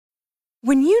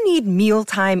When you need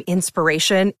mealtime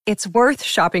inspiration, it's worth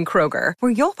shopping Kroger,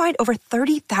 where you'll find over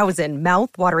 30,000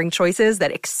 mouth-watering choices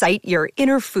that excite your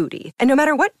inner foodie. And no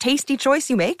matter what tasty choice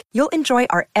you make, you'll enjoy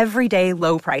our everyday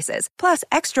low prices, plus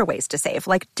extra ways to save,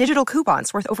 like digital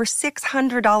coupons worth over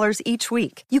 $600 each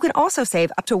week. You can also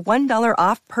save up to $1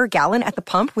 off per gallon at the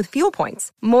pump with fuel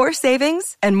points. More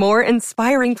savings and more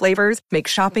inspiring flavors make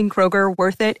shopping Kroger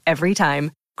worth it every time.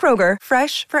 Kroger,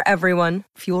 fresh for everyone.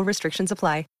 Fuel restrictions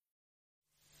apply.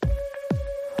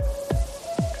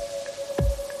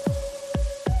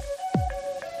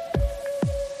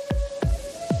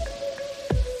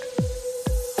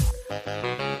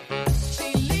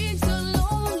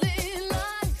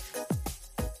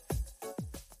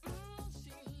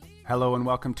 Hello and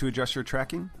welcome to Adjust Your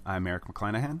Tracking. I'm Eric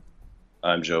McClanahan.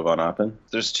 I'm Joe Von Oppen.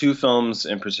 There's two films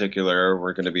in particular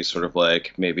we're going to be sort of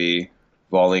like maybe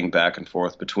volleying back and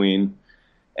forth between.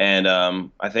 And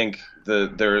I think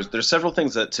there's several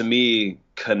things that to me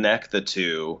connect the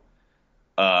two.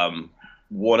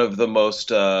 One of the most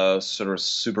sort of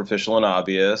superficial and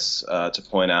obvious to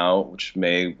point out, which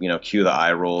may cue the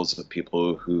eye rolls of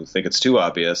people who think it's too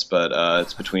obvious, but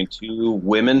it's between two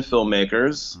women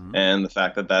filmmakers, and the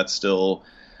fact that that's still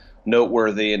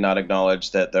noteworthy and not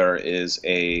acknowledged, that there is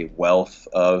a wealth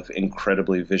of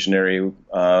incredibly visionary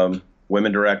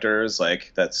women directors.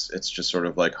 Like it's just sort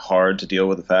of like hard to deal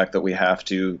with the fact that we have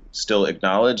to still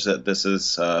acknowledge that this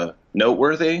is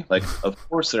noteworthy. Like, of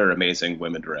course there are amazing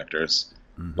women directors.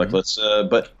 Like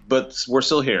but we're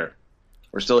still here.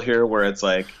 We're still here where it's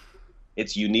like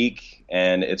it's unique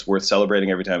and it's worth celebrating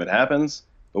every time it happens.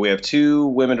 But we have two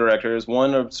women directors,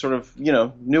 one a sort of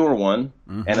newer one,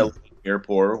 and a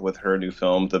Mirpur with her new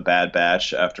film The Bad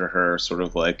Batch, after her sort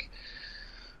of like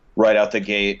right out the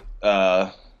gate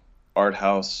art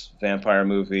house vampire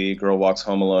movie Girl Walks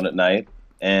Home Alone at Night.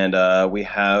 And we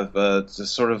have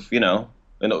just sort of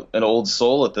an old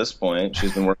soul at this point.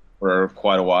 She's been working for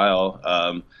quite a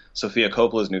while. Sofia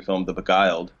Coppola's new film, The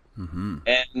Beguiled.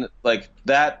 And like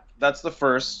that's the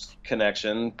first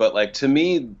connection. But like to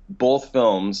me, both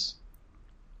films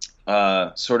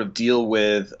sort of deal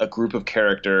with a group of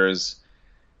characters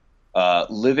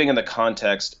living in the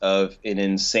context of an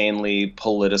insanely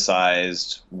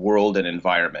politicized world and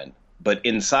environment. But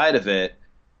inside of it,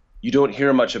 you don't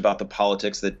hear much about the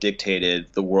politics that dictated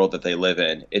the world that they live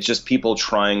in. It's just people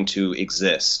trying to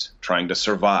exist, trying to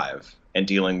survive, and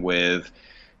dealing with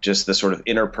just the sort of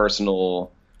interpersonal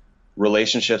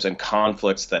relationships and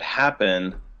conflicts that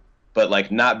happen, but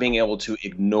like not being able to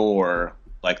ignore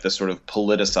like the sort of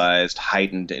politicized,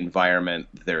 heightened environment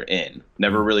they're in.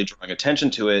 Never really drawing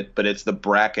attention to it, but it's the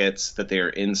brackets that they are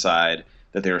inside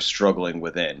that they are struggling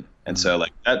within. And so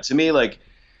like that, to me, like,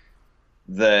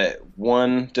 the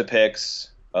one depicts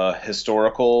a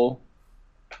historical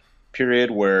period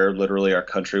where literally our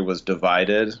country was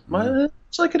divided, much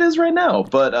like it is right now.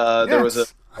 But there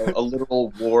was a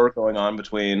literal war going on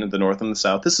between the North and the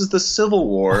South. This is the Civil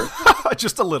War.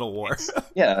 Just a little war.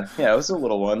 Yeah, it was a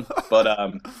little one.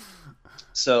 But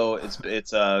so it's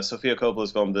Sofia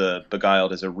Coppola's film The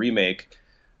Beguiled is a remake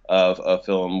of a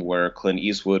film where Clint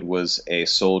Eastwood was a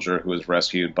soldier who was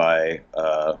rescued by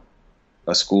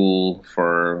a school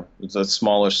it's a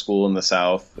smallish school in the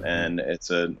South, and it's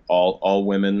an all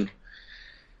women,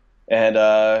 and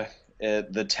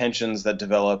the tensions that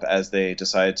develop as they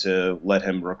decide to let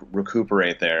him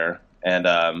recuperate there.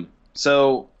 And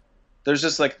so there's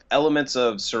just like elements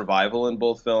of survival in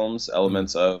both films,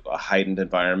 elements of a heightened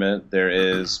environment. There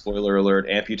is, spoiler alert,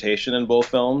 amputation in both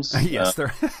films. Yes,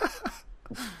 there.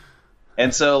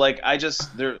 And so like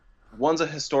one's a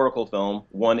historical film,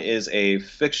 one is a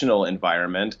fictional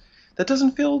environment that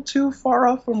doesn't feel too far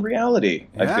off from reality,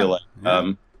 I feel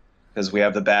like. Because we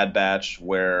have The Bad Batch,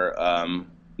 where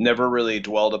never really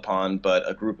dwelled upon, but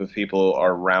a group of people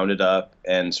are rounded up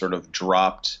and sort of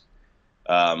dropped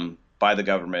by the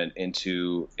government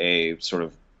into a sort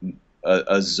of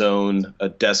a zone, a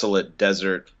desolate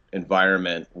desert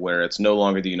environment where it's no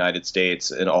longer the United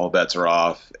States and all bets are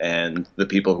off, and the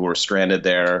people who are stranded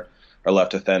there are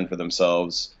left to fend for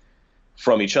themselves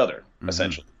from each other,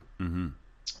 essentially.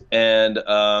 And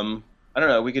I don't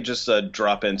know, we could just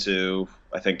drop into,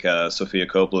 I think, Sofia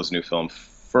Coppola's new film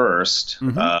first.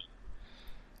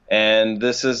 And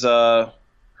this is her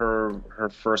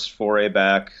first foray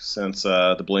back since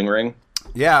The Bling Ring.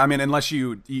 Yeah, I mean, unless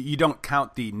you don't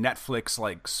count the Netflix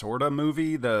like sorta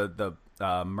movie, the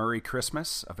Murray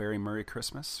Christmas, A Very Murray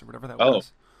Christmas, or whatever that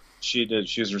was. She did.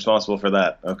 She was responsible for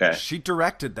that. Okay. She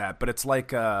directed that, but it's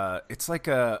like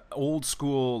a old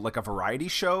school, like a variety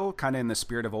show, kind of in the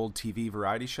spirit of old TV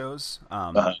variety shows.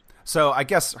 So I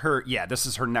guess this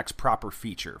is her next proper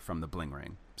feature from The Bling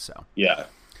Ring. So Yeah.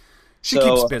 she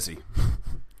keeps busy.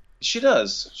 She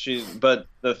does. But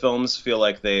the films feel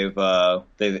like they've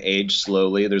aged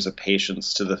slowly. There's a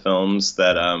patience to the films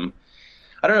that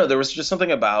I don't know. There was just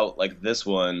something about like this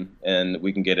one, and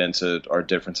we can get into our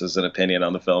differences in opinion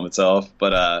on the film itself.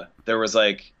 But there was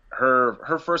like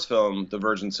her first film, The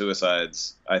Virgin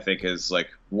Suicides, I think is like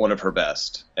one of her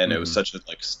best, and it was such a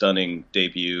like stunning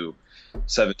debut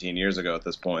 17 years ago at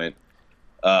this point.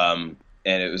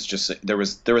 And it was just there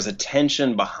was a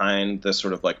tension behind this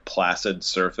sort of like placid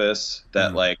surface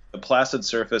that like the placid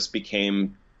surface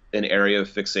became an area of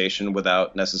fixation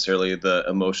without necessarily the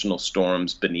emotional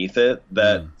storms beneath it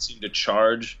that seem to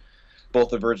charge both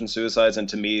The Virgin Suicides and,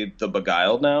 to me, The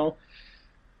Beguiled now.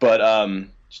 But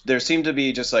there seemed to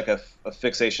be just like a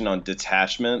fixation on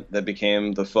detachment that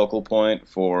became the focal point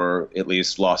for at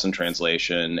least Lost in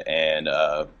Translation and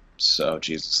so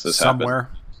Jesus, this Somewhere.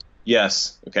 happened.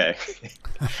 Yes. Okay.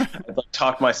 I like,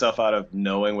 talked myself out of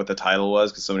knowing what the title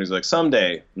was because somebody's like,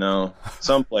 someday. No.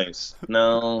 Someplace.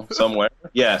 No. Somewhere.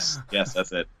 Yes. Yes,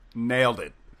 that's it. Nailed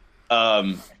it.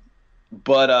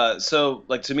 But so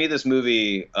like to me, this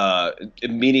movie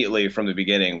immediately from the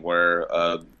beginning, where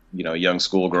a young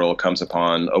schoolgirl comes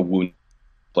upon a wound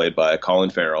played by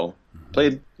Colin Farrell,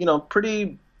 played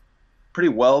pretty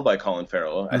well by Colin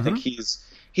Farrell. I think he's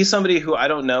somebody who I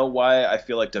don't know why I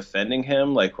feel like defending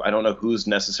him. Like, I don't know who's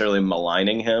necessarily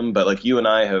maligning him, but like you and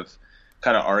I have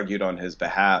kind of argued on his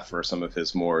behalf for some of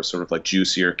his more sort of like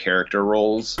juicier character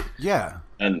roles. Yeah.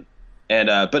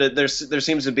 But there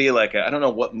seems to be like, I don't know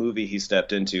what movie he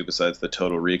stepped into besides the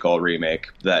Total Recall remake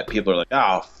that people are like,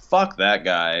 oh, fuck that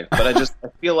guy. But I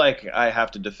feel like I have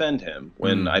to defend him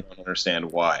when I don't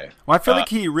understand why. Well, I feel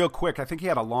like I think he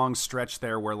had a long stretch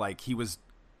there where like he was,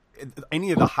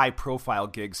 any of the high profile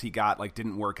gigs he got like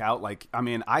didn't work out. Like, I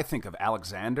mean, I think of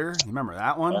Alexander. You remember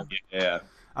that one? Yeah.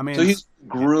 I mean, so he's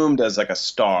groomed as like a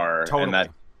star, totally. And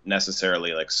that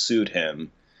necessarily like suit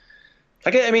him.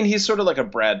 I mean, he's sort of like a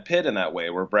Brad Pitt in that way,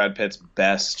 where Brad Pitt's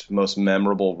best, most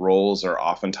memorable roles are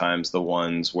oftentimes the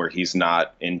ones where he's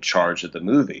not in charge of the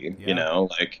movie. Yeah.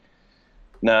 Like.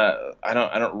 Nah, I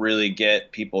don't really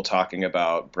get people talking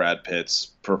about Brad Pitt's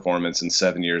performance in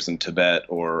 7 Years in Tibet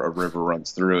or A River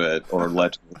Runs Through It or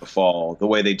Legend of the Fall the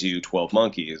way they do 12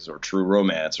 Monkeys or True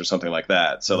Romance or something like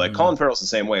that. So like Colin Farrell's the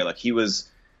same way. Like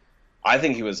I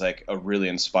think he was like a really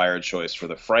inspired choice for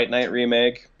the Fright Night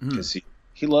remake because he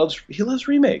loves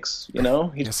remakes.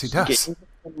 Yes, he does.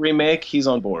 Remake, he's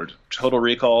on board. Total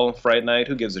Recall, Fright Night,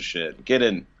 who gives a shit? Get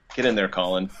in there,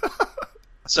 Colin.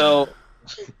 So.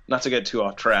 Not to get too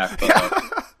off track,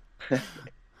 but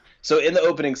so in the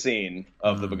opening scene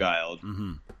of The Beguiled,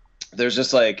 there's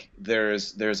just like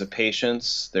there's a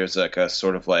patience, there's like a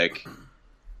sort of like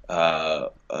a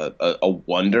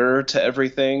wonder to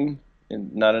everything,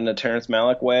 not in a Terrence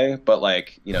Malick way, but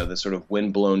like the sort of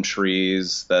windblown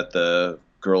trees that the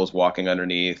girl is walking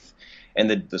underneath, and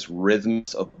this rhythm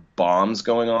of bombs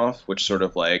going off, which sort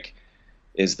of like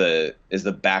is the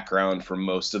background for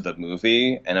most of the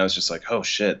movie. And I was just like, oh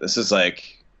shit, it's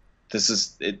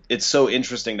so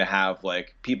interesting to have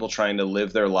like people trying to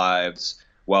live their lives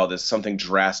while there's something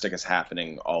drastic is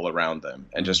happening all around them,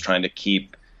 and just trying to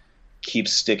keep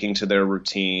sticking to their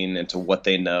routine and to what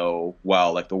they know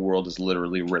while like the world is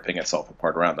literally ripping itself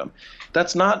apart around them.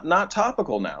 That's not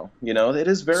topical now. It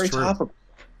is very topical.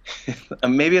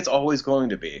 Maybe it's always going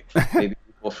to be. Maybe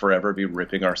we'll forever be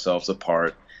ripping ourselves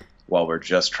apart while we're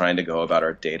just trying to go about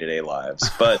our day-to-day lives.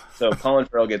 But so Colin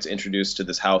Farrell gets introduced to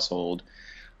this household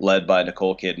led by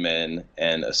Nicole Kidman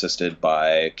and assisted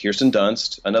by Kirsten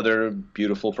Dunst, another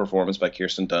beautiful performance by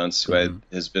Kirsten Dunst, who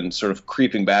has been sort of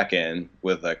creeping back in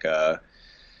with like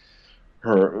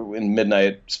her in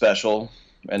Midnight Special,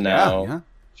 and now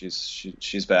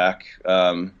she's back.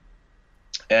 And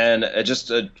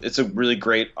it's a really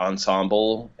great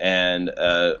ensemble, and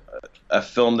a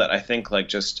film that I think like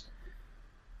just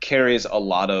carries a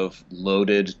lot of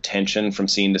loaded tension from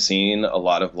scene to scene, a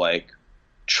lot of like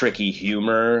tricky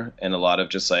humor, and a lot of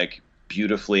just like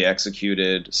beautifully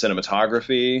executed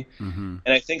cinematography. And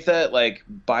I think that like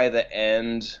by the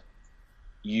end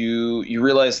you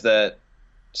realize that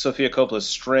Sofia Coppola's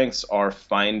strengths are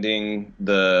finding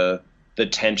the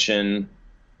tension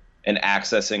and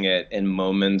accessing it in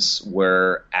moments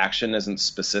where action isn't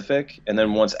specific. And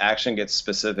then once action gets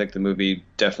specific, the movie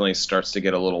definitely starts to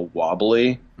get a little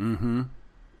wobbly. And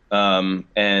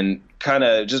kind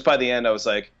of just by the end, I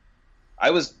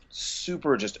was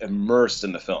super just immersed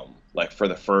in the film, like for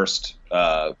the first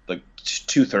like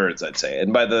 2/3, I'd say.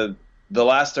 And by the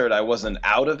last third, I wasn't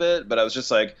out of it, but I was just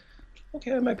like,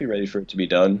 okay, I might be ready for it to be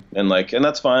done, and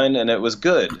that's fine, and it was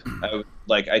good.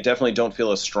 I definitely don't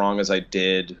feel as strong as I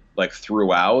did like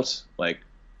throughout,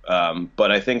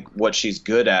 but I think what she's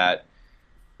good at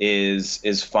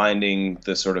is finding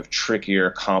the sort of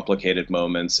trickier, complicated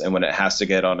moments, and when it has to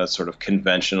get on a sort of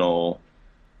conventional,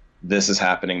 this is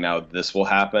happening now, this will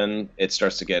happen, it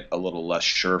starts to get a little less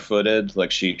sure-footed. Like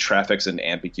she traffics in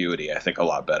ambiguity, I think, a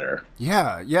lot better.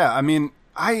 Yeah, yeah. I mean,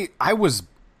 I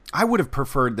would have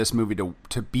preferred this movie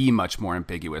to be much more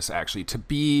ambiguous, actually, to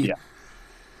be, Yeah.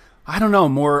 I don't know,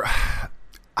 more.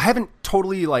 I haven't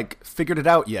totally like figured it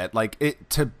out yet. Like it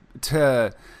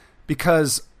to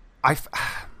because I.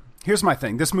 Here's my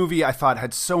thing. This movie I thought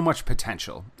had so much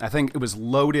potential. I think it was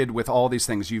loaded with all these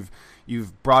things. You've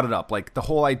brought it up, like the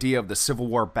whole idea of the Civil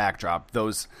War backdrop,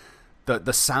 those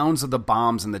the sounds of the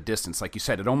bombs in the distance. Like you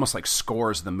said, it almost like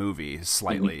scores the movie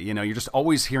slightly. Mm-hmm. You know, you're just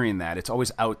always hearing that. It's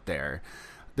always out there.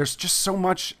 There's just so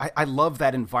much. I love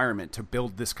that environment to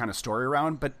build this kind of story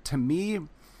around. But to me,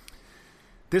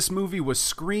 this movie was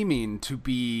screaming to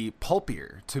be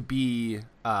pulpier, to be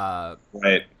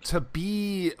right, to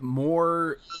be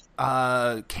more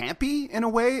campy in a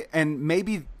way, and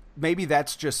maybe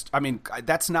that's just. I mean,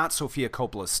 that's not Sofia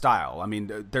Coppola's style. I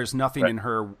mean, there's nothing in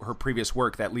her previous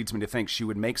work that leads me to think she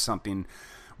would make something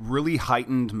really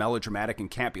heightened, melodramatic, and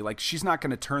campy. Like, she's not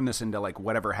going to turn this into like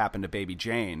Whatever Happened to Baby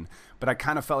Jane, but I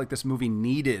kind of felt like this movie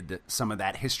needed some of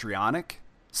that histrionic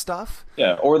stuff.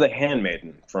 Yeah, or The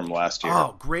Handmaiden from last year.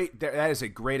 Oh, great! That is a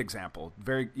great example.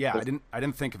 Very, yeah. I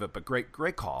didn't think of it, but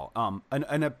great call.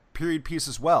 And a period piece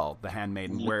as well, The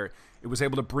Handmaiden, mm-hmm. where it was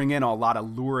able to bring in a lot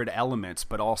of lurid elements,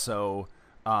 but also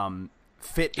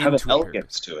fit have into an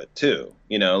elegance to it too.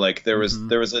 You know, like there was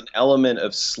an element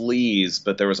of sleaze,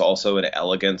 but there was also an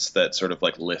elegance that sort of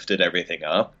like lifted everything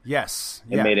up. Yes,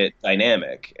 and made it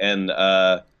dynamic. And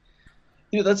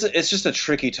it's just a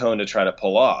tricky tone to try to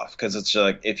pull off, because it's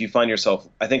like, if you find yourself,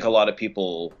 I think a lot of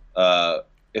people,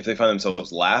 if they find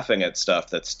themselves laughing at stuff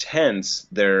that's tense,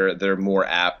 they're more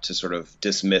apt to sort of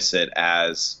dismiss it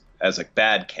as like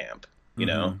bad camp, you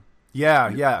know?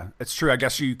 Yeah, it's true. I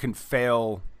guess you can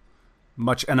fail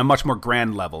much on a much more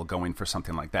grand level going for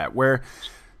something like that, where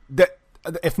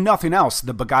if nothing else,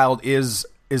 the Beguiled is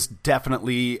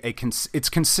definitely it's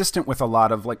consistent with a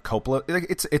lot of like Coppola.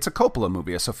 It's a Coppola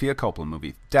movie, a Sofia Coppola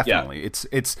movie. Definitely. Yeah.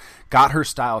 It's got her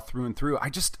style through and through.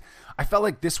 I felt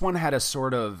like this one had a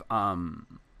sort of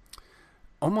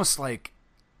almost like,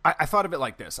 I thought of it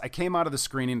like this. I came out of the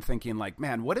screening thinking like,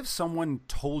 man, what if someone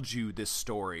told you this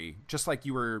story, just like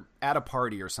you were at a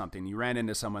party or something, you ran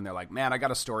into someone, they're like, man, I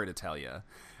got a story to tell you.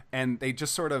 And they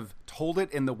just sort of told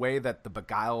it in the way that the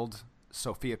Beguiled,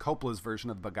 Sofia Coppola's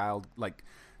version of the Beguiled, like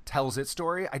tells its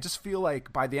story. I just feel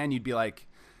like by the end you'd be like,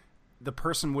 the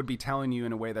person would be telling you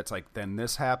in a way that's like, then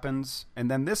this happens,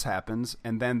 and then this happens,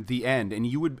 and then the end. And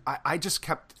you would, I just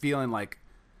kept feeling like,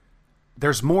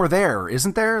 there's more there,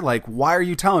 isn't there? Like, why are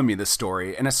you telling me this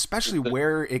story? And especially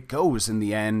where it goes in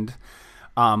the end,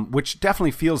 which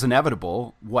definitely feels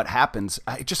inevitable, what happens.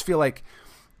 I just feel like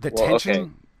the tension...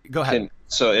 Okay. Go ahead.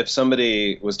 So if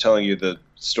somebody was telling you the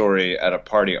story at a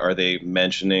party, are they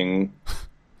mentioning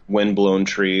windblown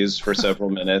trees for several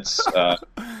minutes,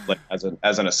 like as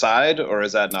an aside, or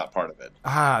is that not part of it?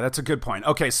 That's a good point.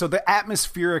 Okay, so the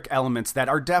atmospheric elements that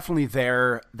are definitely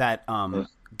there that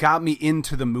got me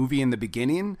into the movie in the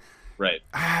beginning, right?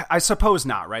 I suppose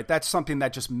not, right? That's something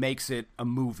that just makes it a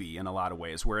movie in a lot of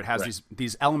ways, where it has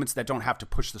these elements that don't have to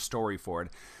push the story forward.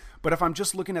 But if I'm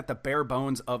just looking at the bare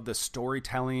bones of the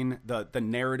storytelling, the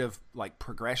narrative like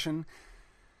progression,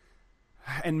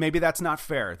 and maybe that's not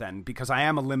fair then, because I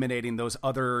am eliminating those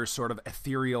other sort of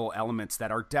ethereal elements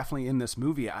that are definitely in this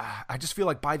movie. I just feel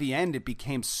like by the end it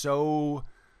became so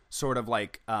sort of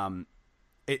like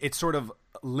it sort of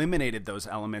eliminated those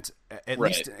elements, at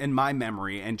least in my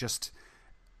memory, and just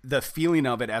the feeling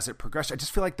of it as it progressed. I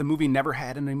just feel like the movie never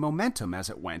had any momentum as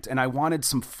it went, and I wanted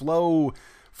some flow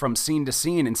from scene to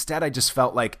scene. Instead, I just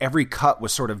felt like every cut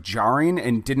was sort of jarring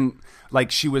and didn't,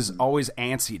 like, she was always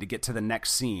antsy to get to the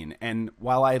next scene. And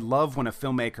while I love when a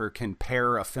filmmaker can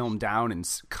pare a film down and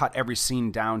cut every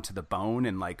scene down to the bone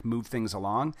and like move things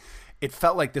along, it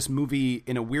felt like this movie,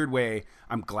 in a weird way,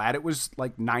 I'm glad it was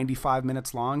like 95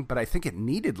 minutes long, but I think it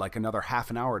needed like another half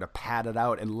an hour to pad it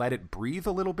out and let it breathe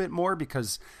a little bit more,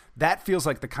 because that feels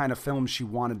like the kind of film she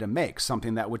wanted to make,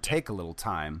 something that would take a little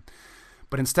time.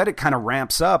 But instead it kind of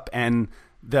ramps up, and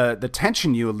the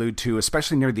tension you allude to,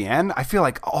 especially near the end, I feel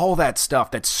like all that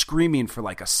stuff that's screaming for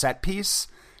like a set piece,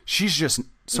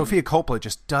 Sofia Coppola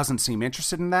just doesn't seem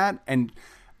interested in that, and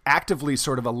actively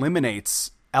sort of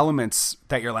eliminates elements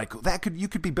that you're like, you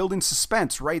could be building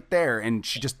suspense right there, and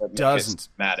she just doesn't.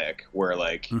 Dramatic, where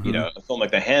like a film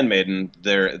like The Handmaiden,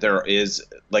 there is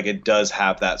like it does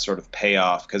have that sort of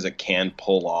payoff because it can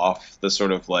pull off the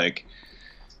sort of like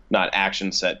not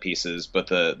action set pieces, but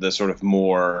the sort of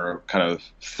more kind of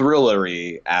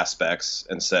thrillery aspects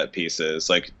and set pieces.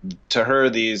 Like to her,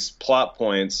 these plot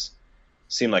points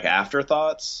seem like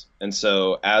afterthoughts. And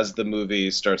so as the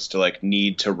movie starts to like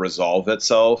need to resolve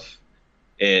itself,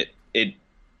 the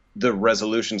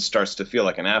resolution starts to feel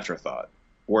like an afterthought.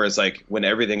 Whereas like when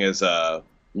everything is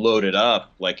loaded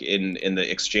up, like in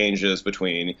the exchanges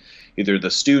between either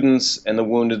the students and the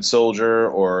wounded soldier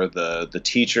or the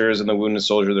teachers and the wounded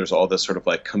soldier, there's all this sort of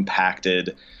like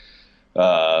compacted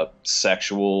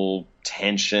sexual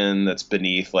tension that's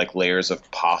beneath like layers of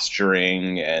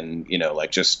posturing and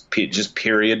like just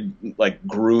period like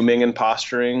grooming and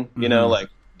posturing, like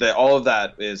all of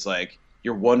that is like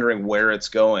you're wondering where it's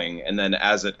going, and then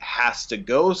as it has to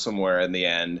go somewhere in the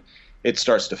end, it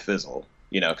starts to fizzle,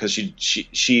 because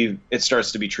it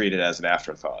starts to be treated as an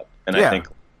afterthought, and I think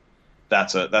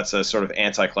that's a sort of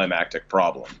anticlimactic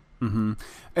problem.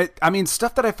 I mean,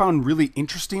 stuff that I found really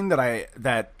interesting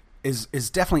that is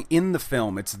definitely in the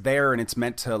film. It's there, and it's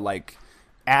meant to like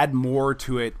add more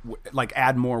to it, like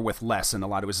add more with less. In a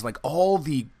lot of ways, like all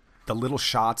the little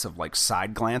shots of like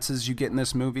side glances you get in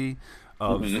this movie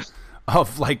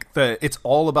of like it's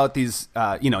all about these.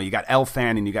 You got Elle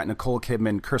Fanning, you got Nicole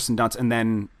Kidman, Kirsten Dunst, and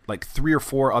then like 3 or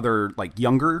 4 other like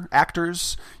younger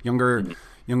actors, young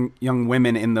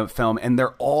women in the film, and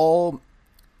they're all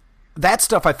that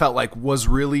stuff. I felt like was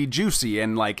really juicy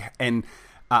and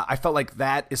I felt like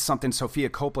that is something Sofia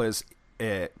Coppola is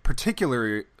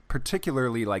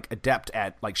particularly like adept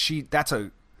at. Like that's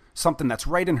something that's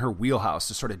right in her wheelhouse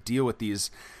to sort of deal with these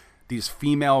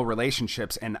female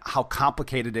relationships and how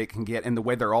complicated it can get, and the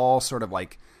way they're all sort of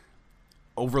like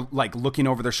looking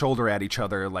over their shoulder at each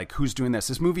other, like who's doing this.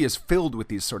 This movie is filled with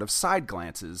these sort of side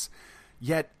glances,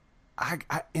 yet I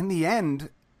in the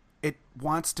end, it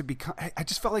wants to become. I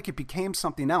just felt like it became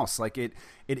something else. Like it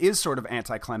is sort of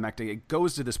anticlimactic. It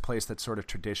goes to this place that's sort of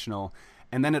traditional,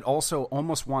 and then it also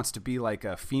almost wants to be like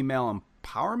a female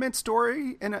empowerment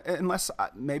story. Unless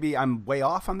maybe I'm way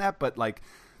off on that, but like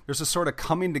there's a sort of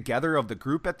coming together of the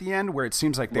group at the end where it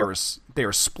seems like they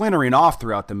were splintering off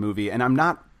throughout the movie, and I'm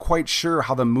not quite sure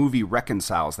how the movie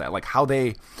reconciles that. Like how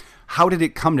did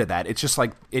it come to that? It's just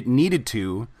like it needed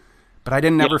to. But I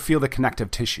didn't ever feel the connective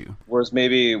tissue. Whereas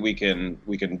maybe we can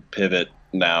pivot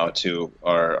now to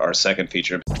our second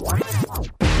feature. It's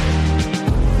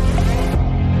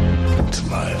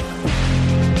life.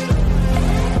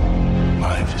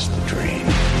 Life is the dream.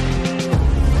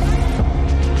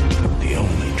 The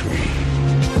only dream.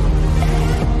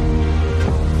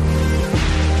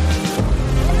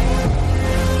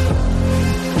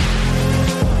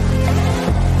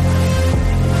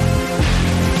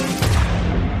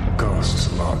 Costs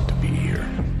a lot to be here.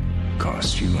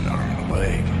 Costs you an arm and a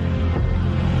leg.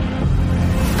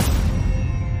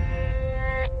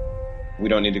 We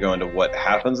don't need to go into what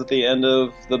happens at the end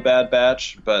of The Bad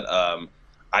Batch, but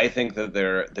I think that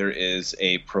there is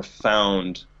a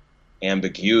profound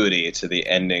ambiguity to the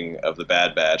ending of The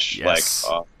Bad Batch. Yes.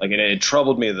 It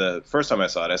troubled me the first time I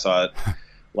saw it. I saw it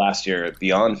last year at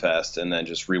Beyond Fest, and then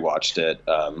just rewatched it,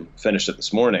 finished it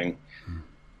this morning.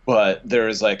 But there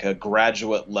is like a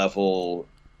graduate level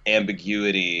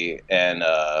ambiguity and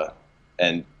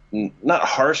not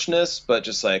harshness, but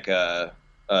just like a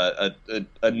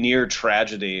near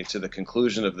tragedy to the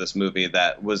conclusion of this movie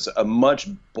that was a much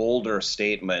bolder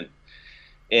statement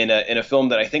in a film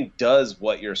that I think does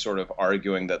what you're sort of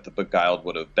arguing that The Beguiled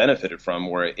would have benefited from,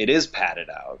 where it is padded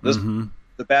out.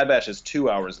 The Bad Batch is 2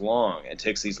 hours long and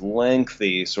takes these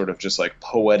lengthy sort of just like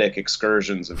poetic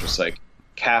excursions of just like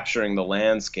capturing the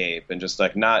landscape and just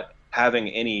like not having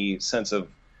any sense of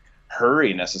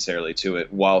hurry necessarily to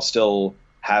it, while still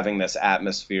having this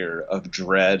atmosphere of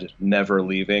dread never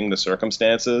leaving the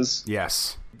circumstances.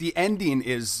 Yes. The ending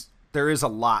there is a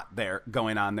lot there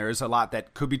going on. There is a lot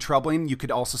that could be troubling. You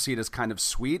could also see it as kind of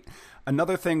sweet.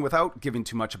 Another thing, without giving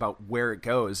too much about where it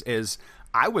goes, is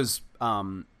I was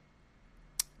kind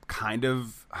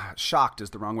of shocked is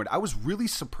the wrong word. I was really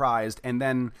surprised, and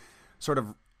then sort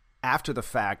of after the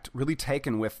fact, really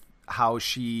taken with how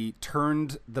she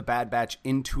turned The Bad Batch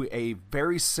into a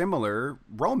very similar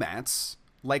romance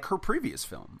like her previous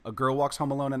film, A Girl Walks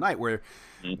Home Alone at Night,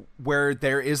 where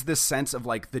there is this sense of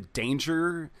like the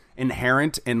danger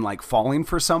inherent in like falling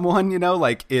for someone,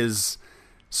 like is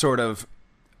sort of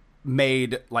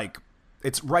made like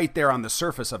it's right there on the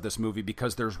surface of this movie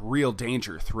because there's real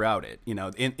danger throughout it,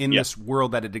 in this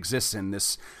world that it exists in,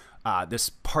 this this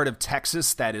part of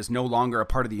Texas that is no longer a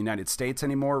part of the United States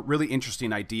anymore. Really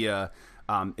interesting idea.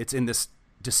 It's in this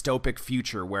dystopic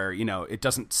future where, you know, it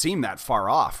doesn't seem that far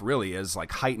off, really, as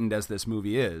like heightened as this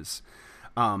movie is.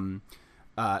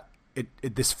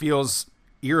 This feels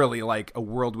eerily like a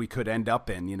world we could end up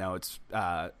in. You know, it's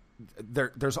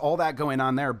there's all that going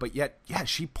on there, but yet, yeah,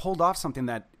 she pulled off something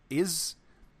that is,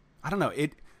 I don't know,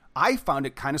 I found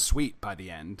it kind of sweet by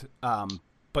the end.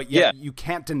 But yet you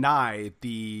can't deny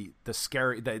the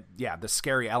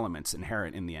scary elements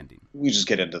inherent in the ending. We just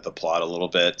get into the plot a little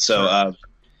bit. So,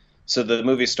 so the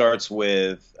movie starts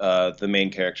with the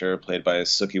main character, played by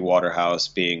Suki Waterhouse,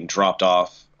 being dropped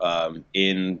off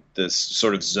in this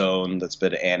sort of zone that's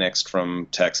been annexed from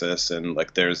Texas, and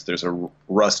like there's a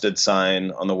rusted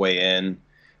sign on the way in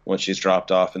when she's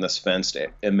dropped off in this fenced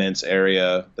immense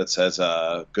area that says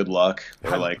 "Good luck."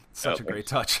 Or like such a great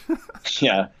touch.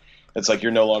 Yeah. It's like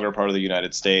you're no longer part of the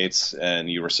United States, and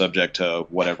you were subject to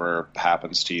whatever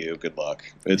happens to you. Good luck.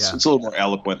 It's a little more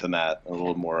eloquent than that, a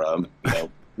little more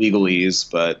legalese,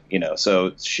 but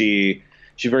so she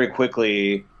very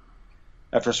quickly,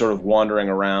 after sort of wandering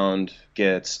around,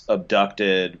 gets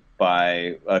abducted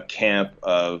by a camp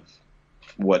of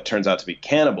what turns out to be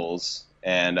cannibals,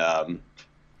 and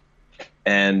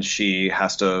she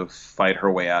has to fight her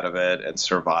way out of it and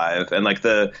survive. And like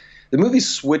the movie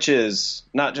switches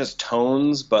not just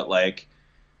tones, but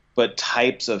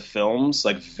types of films,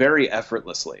 like very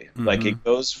effortlessly. Mm-hmm. Like it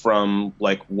goes from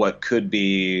like what could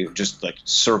be just like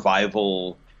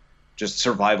survival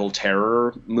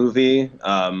terror movie.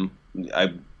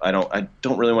 I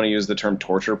don't really want to use the term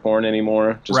torture porn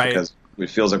anymore, just because it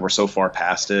feels like we're so far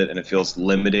past it and it feels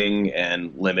limiting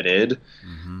and limited.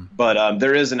 Mm-hmm. But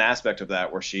there is an aspect of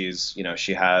that where she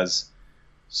has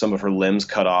some of her limbs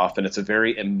cut off, and it's a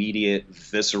very immediate,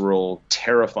 visceral,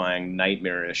 terrifying,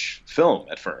 nightmarish film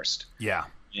at first. Yeah.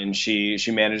 And she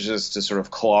manages to sort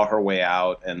of claw her way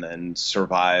out and then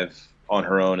survive on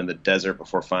her own in the desert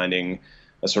before finding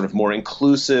a sort of more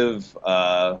inclusive,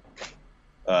 a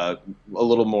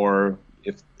little more,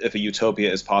 if a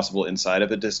utopia is possible inside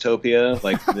of a dystopia,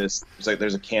 like this,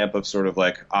 there's a camp of sort of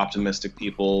like optimistic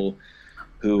people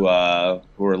who are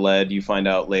led, you find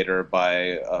out later,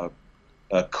 by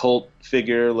a cult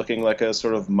figure looking like a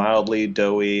sort of mildly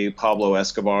doughy Pablo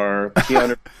Escobar,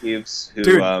 Keanu Reeves. Who,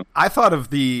 dude, I thought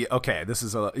of this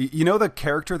is the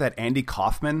character that Andy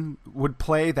Kaufman would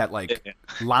play, that like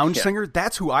lounge singer?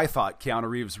 That's who I thought Keanu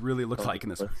Reeves really looked like in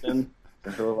this movie.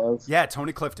 Yeah,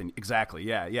 Tony Clifton, exactly.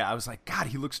 Yeah. I was like, God,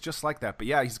 he looks just like that. But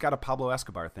yeah, he's got a Pablo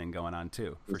Escobar thing going on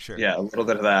too, for sure. Yeah, a little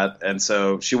bit of that. And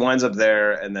so she winds up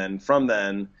there, and then from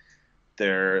then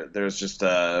there's just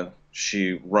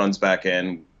she runs back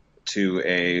in to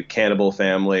a cannibal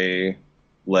family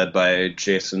led by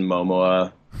Jason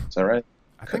Momoa. Is that right?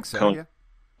 I think so, yeah.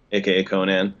 AKA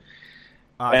Conan.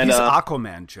 And he's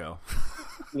Aquaman, Joe.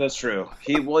 That's true.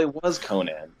 He was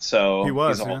Conan. So he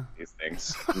was, he's all these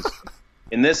things.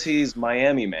 In this, he's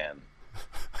Miami Man.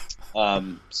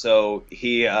 So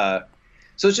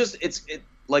it's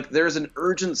like there's an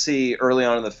urgency early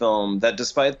on in the film that,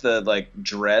 despite the like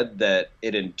dread that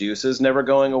it induces never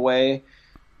going away,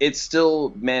 it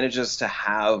still manages to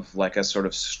have like a sort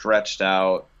of stretched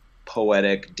out,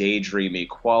 poetic, daydreamy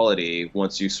quality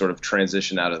once you sort of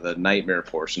transition out of the nightmare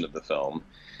portion of the film.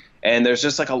 And there's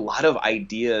just like a lot of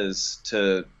ideas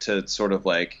to sort of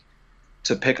like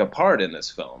to pick apart in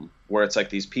this film, where it's like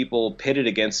these people pitted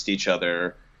against each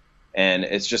other, and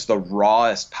it's just the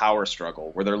rawest power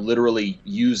struggle where they're literally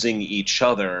using each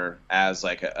other as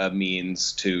like a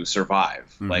means to survive.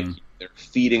 Mm-hmm. Like they're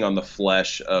feeding on the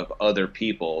flesh of other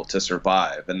people to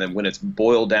survive. And then when it's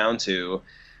boiled down to,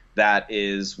 that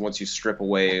is, once you strip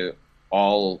away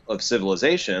all of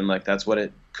civilization, like that's what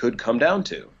it could come down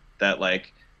to. That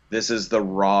like, this is the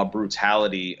raw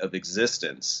brutality of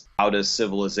existence. How does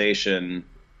civilization,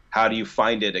 how do you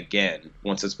find it again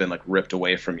once it's been like ripped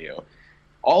away from you?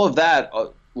 All of that,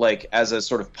 like as a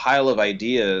sort of pile of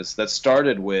ideas that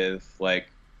started with like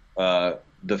the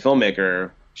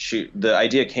filmmaker. The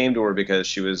idea came to her because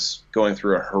she was going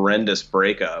through a horrendous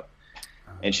breakup,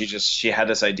 and she had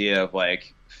this idea of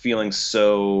like feeling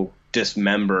so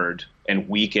dismembered and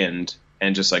weakened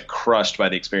and just like crushed by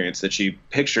the experience that she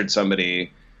pictured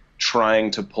somebody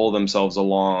trying to pull themselves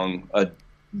along a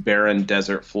barren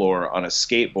desert floor on a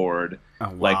skateboard,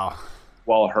 like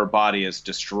while her body is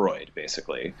destroyed,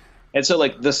 basically. And so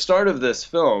like the start of this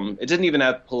film, it didn't even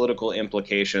have political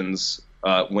implications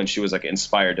when she was like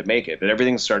inspired to make it, but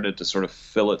everything started to sort of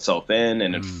fill itself in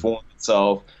and inform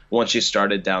itself once she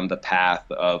started down the path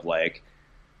of like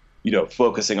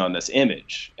focusing on this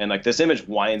image. And like this image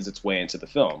winds its way into the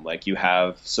film. Like you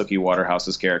have Suki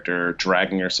Waterhouse's character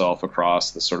dragging herself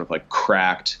across the sort of like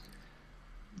cracked,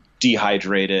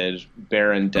 dehydrated,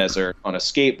 barren desert on a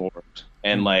skateboard.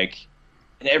 And like,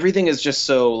 and everything is just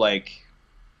so like,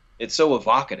 it's so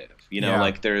evocative,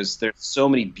 like there's so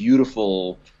many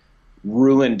beautiful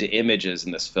ruined images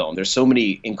in this film. There's so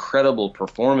many incredible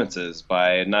performances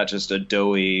by not just a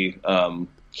doughy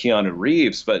Keanu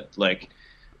Reeves, but like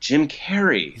Jim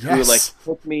Carrey, who like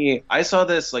took me. I saw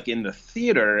this like in the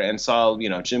theater and saw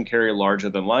Jim Carrey larger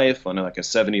than life on like a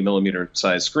 70 millimeter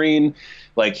size screen.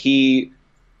 Like he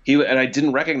and I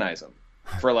didn't recognize him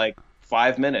for like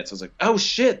 5 minutes. I was like, oh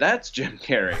shit, that's Jim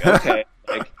Carrey. Okay,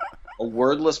 like a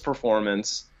wordless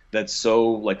performance that's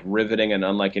so like riveting and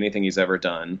unlike anything he's ever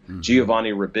done. Mm-hmm.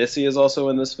 Giovanni Ribisi is also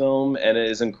in this film, and it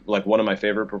is like one of my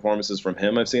favorite performances from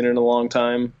him I've seen in a long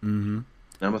time. Mm-hmm.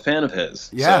 I'm a fan of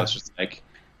his. Yeah, so it's just like.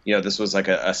 This was like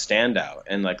a standout.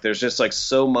 And like there's just like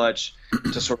so much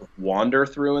to sort of wander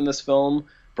through in this film.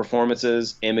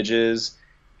 Performances, images,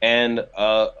 and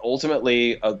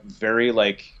ultimately a very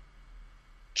like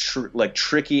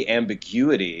tricky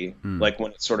ambiguity. Like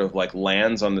when it sort of like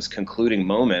lands on this concluding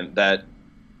moment that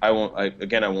I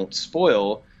won't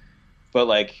spoil, but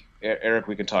like Eric,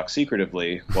 we can talk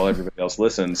secretively while everybody else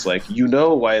listens. Like,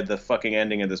 why the fucking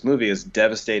ending of this movie is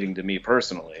devastating to me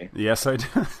personally. Yes, I do.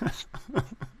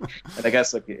 And I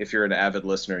guess like if you're an avid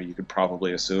listener, you could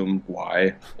probably assume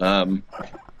why.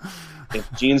 If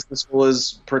Gene Siskel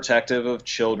is protective of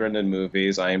children in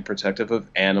movies, I am protective of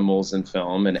animals in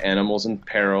film, and animals in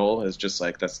peril is just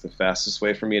like, that's the fastest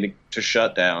way for me to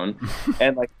shut down.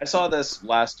 And like, I saw this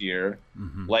last year,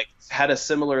 like had a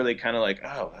similarly kind of like,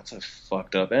 oh, that's a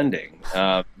fucked up ending.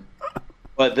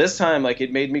 But this time, like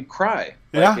it made me cry.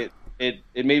 Like,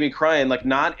 it made me cry, and like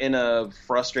not in a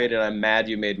frustrated, I'm mad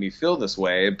you made me feel this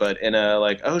way, but in a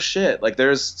like, oh shit, like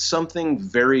there's something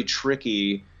very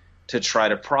tricky to try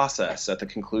to process at the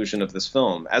conclusion of this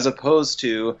film, as opposed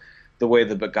to the way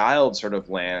the Beguiled sort of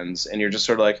lands, and you're just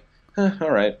sort of like,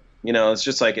 all right. It's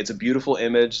just like, it's a beautiful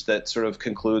image that sort of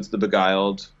concludes the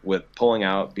Beguiled with pulling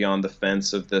out beyond the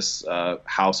fence of this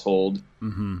household.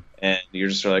 Mm-hmm. And you're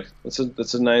just sort of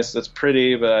like, that's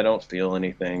pretty, but I don't feel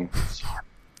anything.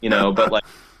 But like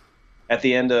at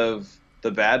the end of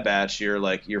the Bad Batch,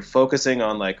 you're focusing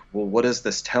on like, well, what is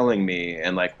this telling me?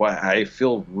 And like, why I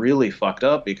feel really fucked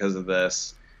up because of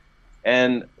this.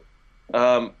 And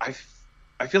I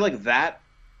feel like that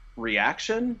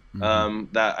reaction,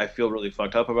 that I feel really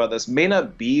fucked up about this, may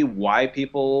not be why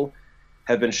people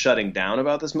have been shutting down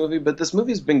about this movie, but this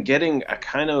movie's been getting a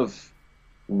kind of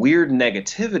weird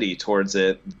negativity towards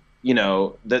it,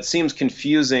 that seems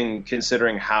confusing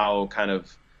considering how kind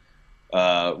of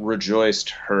rejoiced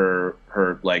her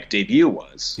like debut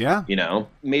was.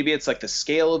 Maybe it's like the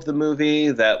scale of the movie,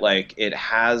 that like it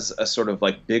has a sort of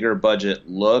like bigger budget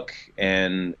look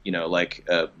and like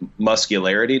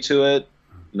muscularity to it,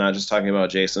 not just talking about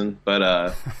Jason,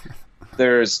 but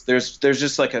there's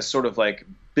just like a sort of like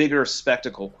bigger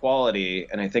spectacle quality.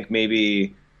 And I think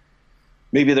maybe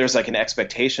there's like an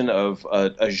expectation of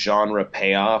a genre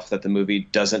payoff that the movie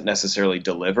doesn't necessarily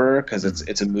deliver, because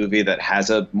it's a movie that has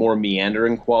a more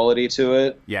meandering quality to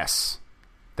it. Yes.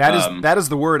 That is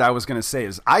the word I was going to say.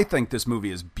 Is I think this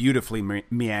movie is beautifully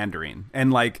meandering.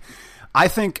 And like, I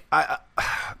think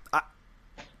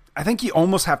you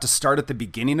almost have to start at the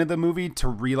beginning of the movie to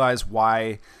realize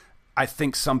why I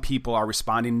think some people are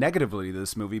responding negatively to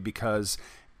this movie, because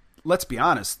let's be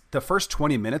honest, the first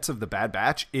 20 minutes of The Bad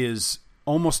Batch is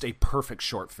almost a perfect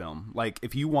short film. Like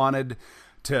if you wanted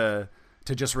to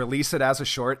just release it as a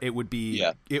short, it would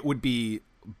be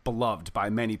beloved by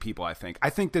many people. I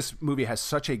think this movie has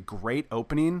such a great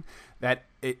opening that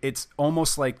it's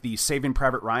almost like the Saving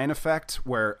Private Ryan effect,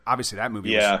 where obviously that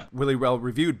movie was really well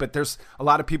reviewed, but there's a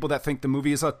lot of people that think the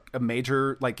movie is a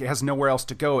major, like it has nowhere else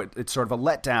to go. It's sort of a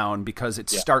letdown because it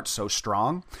starts so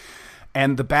strong.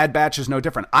 And The Bad Batch is no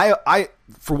different. I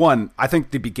for one, I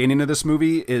think the beginning of this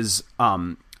movie is,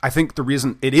 I think the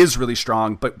reason it is really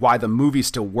strong, but why the movie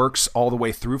still works all the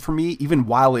way through for me, even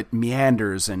while it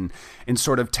meanders and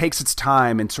sort of takes its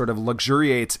time and sort of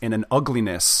luxuriates in an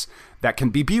ugliness that can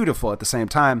be beautiful at the same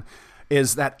time,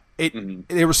 is that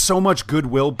there was so much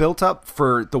goodwill built up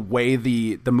for the way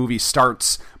the movie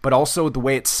starts, but also the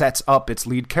way it sets up its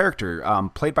lead character,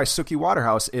 played by Suki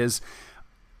Waterhouse, is...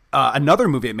 another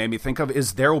movie it made me think of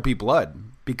is There Will Be Blood,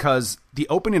 because the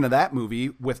opening of that movie,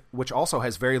 which also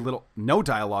has no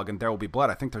dialogue in There Will Be Blood,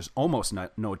 I think there's almost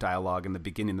no dialogue in the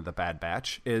beginning of The Bad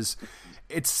Batch, is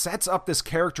it sets up this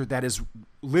character that is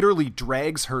literally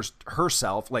drags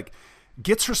herself, like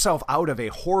gets herself out of a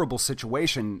horrible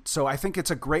situation. So I think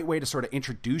it's a great way to sort of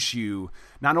introduce you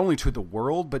not only to the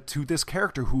world, but to this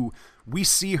character who we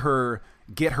see her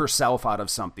get herself out of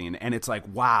something. And it's like,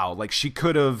 wow, like she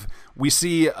could have, we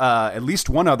see at least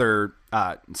one other,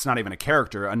 it's not even a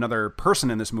character, another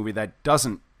person in this movie that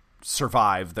doesn't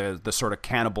survive the sort of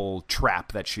cannibal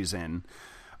trap that she's in.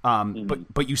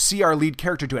 But you see our lead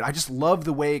character do it. I just love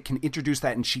the way it can introduce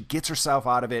that, and she gets herself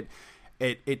out of it.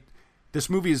 This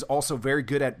movie is also very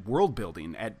good at world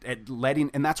building, at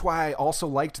letting, and that's why I also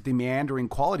liked the meandering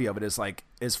quality of it. Is like,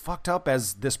 as fucked up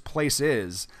as this place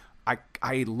is,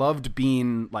 I loved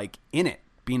being like in it,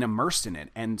 being immersed in it.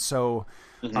 And so,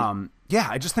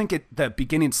 I just think the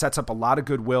beginning sets up a lot of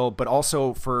goodwill, but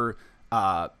also for,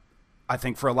 I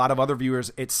think for a lot of other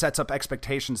viewers, it sets up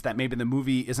expectations that maybe the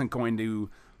movie isn't going to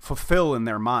fulfill in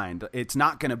their mind. It's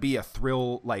not going to be a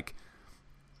thrill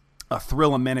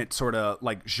a minute sort of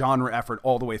like genre effort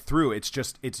all the way through.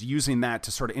 It's using that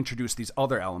to sort of introduce these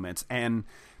other elements. And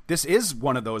this is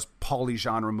one of those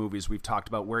polygenre movies we've talked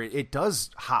about where it does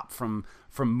hop from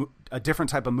a different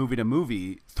type of movie to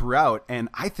movie throughout. And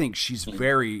I think she's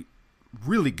really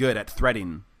good at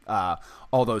threading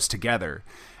all those together.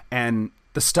 And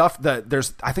the stuff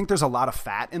I think there's a lot of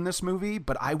fat in this movie,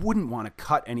 but I wouldn't want to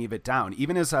cut any of it down.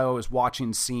 Even as I was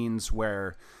watching scenes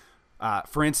where,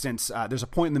 for instance, there's a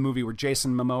point in the movie where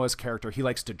Jason Momoa's character, he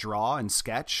likes to draw and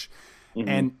sketch.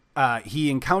 And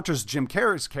he encounters Jim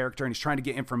Carrey's character, and he's trying to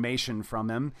get information from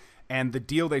him. And the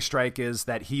deal they strike is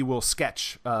that he will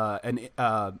sketch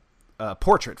a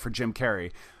portrait for Jim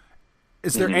Carrey.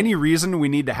 Is there any reason we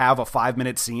need to have a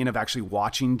 5-minute scene of actually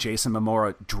watching Jason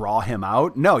Momoa draw him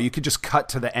out? No, you could just cut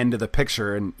to the end of the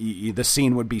picture and the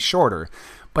scene would be shorter.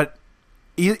 But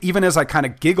even as I kind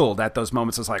of giggled at those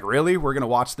moments, it's like, really? We're going to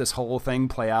watch this whole thing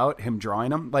play out, him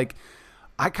drawing him? Like,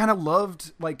 I kind of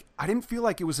loved, like, I didn't feel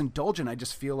like it was indulgent. I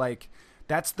just feel like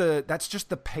that's just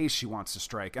the pace she wants to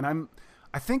strike. And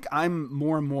I think I'm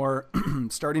more and more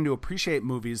starting to appreciate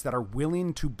movies that are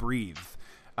willing to breathe.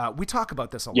 We talk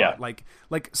about this a lot,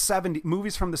 like 70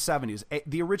 movies from the 70s.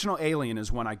 The original Alien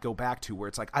is one I go back to, where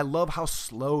it's like, I love how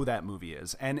slow that movie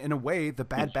is. And in a way, The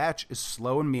Bad Batch is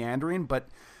slow and meandering, but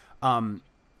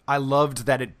I loved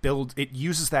that it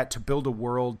uses that to build a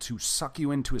world to suck you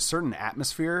into a certain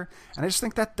atmosphere. And I just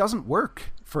think that doesn't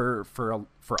work for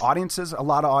audiences, a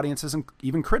lot of audiences, and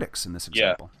even critics in this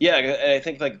example. Yeah. And I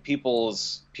think like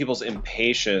people's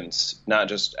impatience, not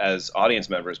just as audience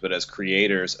members, but as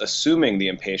creators, assuming the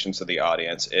impatience of the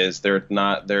audience is they're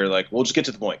like, we'll just get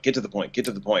to the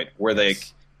point, where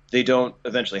they don't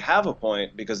eventually have a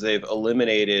point because they've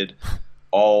eliminated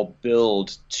all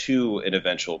build to an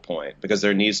eventual point, because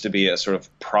there needs to be a sort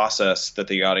of process that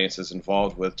the audience is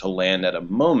involved with to land at a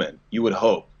moment. You would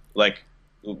hope, like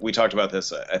we talked about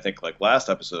this, I think like last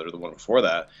episode or the one before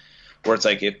that, where it's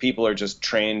like, if people are just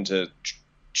trained to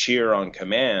cheer on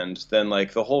command, then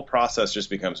like the whole process just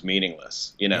becomes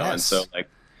meaningless, you know? Yes. And so like,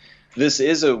 this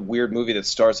is a weird movie that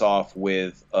starts off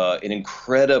with an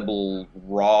incredible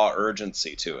raw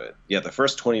urgency to it. Yeah, the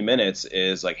first 20 minutes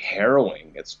is like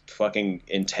harrowing. It's fucking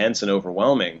intense and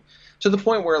overwhelming, to the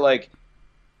point where like,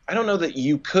 I don't know that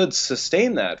you could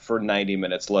sustain that for 90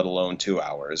 minutes, let alone 2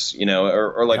 hours, you know,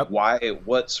 or like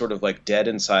what sort of like dead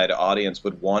inside audience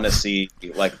would want to see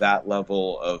like that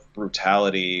level of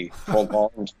brutality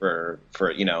prolonged for,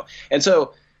 you know? And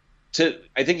so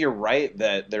I think you're right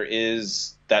that there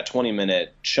is that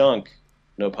 20-minute chunk,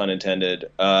 no pun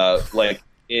intended, like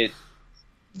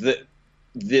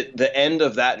the end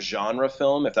of that genre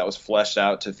film, if that was fleshed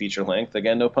out to feature length,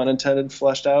 again, no pun intended,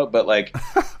 fleshed out, but like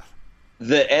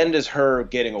the end is her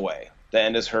getting away. The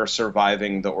end is her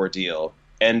surviving the ordeal.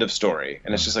 End of story.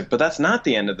 And it's just like, but that's not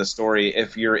the end of the story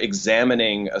if you're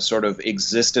examining a sort of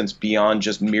existence beyond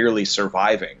just merely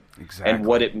surviving. Exactly. And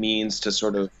what it means to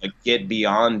sort of like get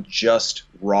beyond just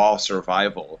raw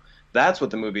survival. That's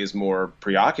what the movie is more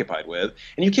preoccupied with.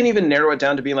 And you can't even narrow it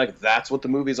down to being like, that's what the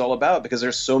movie is all about, because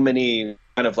there's so many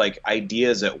kind of like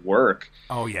ideas at work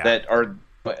that are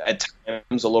at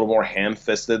times a little more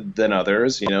ham-fisted than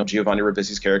others. You know, Giovanni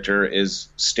Ribisi's character is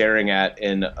staring at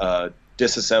a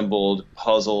disassembled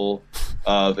puzzle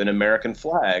of an American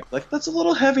flag. Like, that's a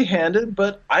little heavy-handed,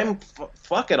 but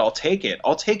fuck it, I'll take it.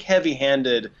 I'll take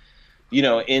heavy-handed, you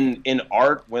know, in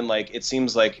art when like it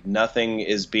seems like nothing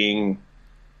is being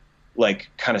like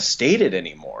kind of stated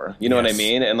anymore. You know what I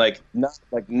mean? And like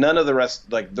none of the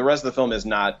rest, like the rest of the film is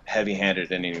not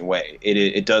heavy-handed in any way.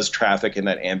 It does traffic in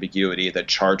that ambiguity that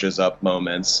charges up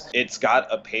moments. It's got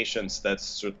a patience that's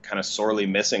sort of kind of sorely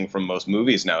missing from most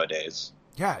movies nowadays.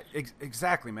 Yeah,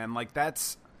 exactly, man. Like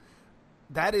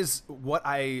that is what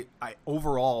I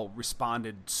overall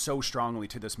responded so strongly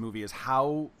to this movie, is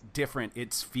how different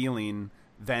it's feeling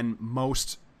than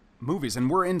most movies. And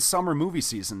we're in summer movie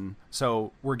season,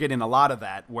 so we're getting a lot of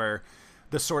that, where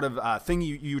the sort of thing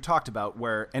you talked about,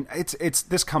 where, and it's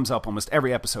this comes up almost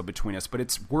every episode between us, but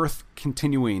it's worth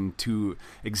continuing to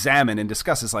examine and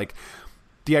discuss, is like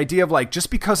the idea of like, just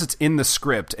because it's in the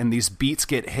script and these beats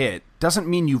get hit doesn't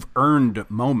mean you've earned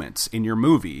moments in your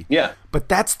movie. Yeah. But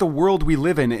that's the world we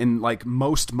live in like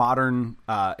most modern,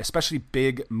 especially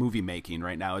big movie making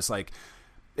right now, is like,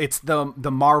 it's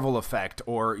the Marvel effect,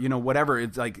 or, you know, whatever.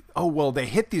 It's like, oh, well, they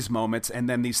hit these moments and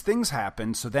then these things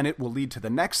happen, so then it will lead to the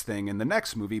next thing in the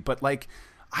next movie. But like,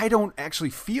 I don't actually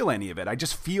feel any of it. I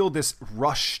just feel this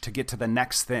rush to get to the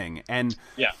next thing. And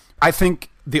yeah, I think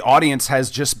the audience has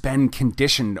just been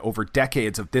conditioned over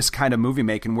decades of this kind of movie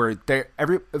making, where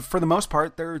for the most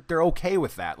part, they're okay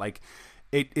with that. Like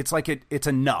it's like it's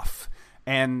enough.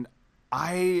 And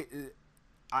I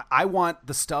want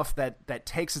the stuff that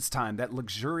takes its time, that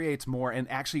luxuriates more and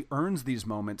actually earns these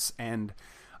moments. And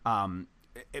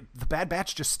the Bad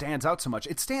Batch just stands out so much.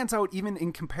 It stands out even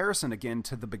in comparison again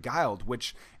to The Beguiled,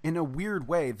 which in a weird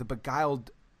way, The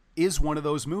Beguiled is one of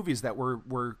those movies that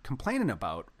we're complaining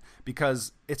about,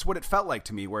 because it's what it felt like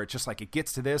to me, where it's just like, it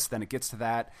gets to this, then it gets to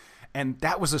that. And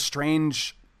that was a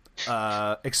strange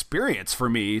experience for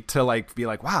me to like be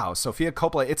like, wow, Sofia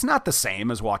Coppola. It's not the same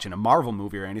as watching a Marvel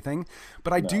movie or anything,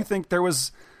 but I do think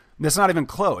it's not even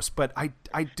close, but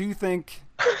I do think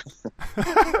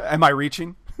am I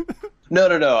reaching? No.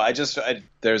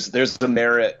 There's the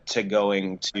merit to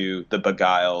going to The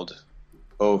Beguiled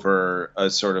over a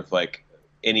sort of like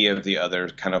any of the other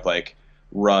kind of like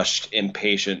rushed,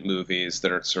 impatient movies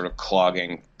that are sort of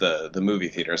clogging the movie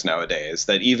theaters nowadays.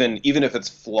 That even if it's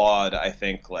flawed, I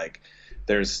think like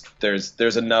there's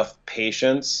enough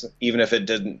patience, even if it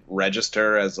didn't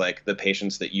register as like the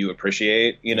patience that you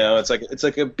appreciate. You know, it's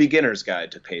like a beginner's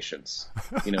guide to patience.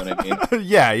 You know what I mean?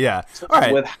 Yeah. All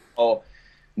right. With how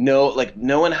no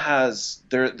one has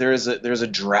there's a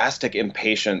drastic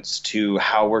impatience to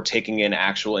how we're taking in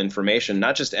actual information,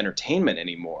 not just entertainment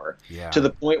anymore. Yeah. To the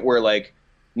point where like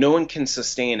no one can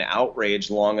sustain outrage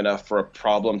long enough for a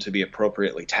problem to be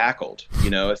appropriately tackled. You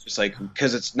know, it's just like,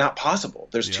 because it's not possible.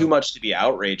 There's too much to be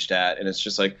outraged at, and it's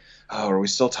just like, oh, are we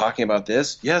still talking about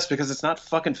this? Yes, because it's not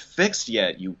fucking fixed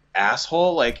yet, you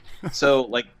asshole. Like, so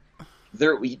like,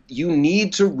 you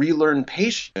need to relearn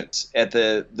patience at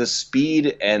the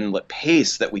speed and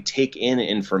pace that we take in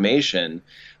information.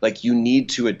 Like, you need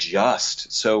to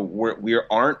adjust, so we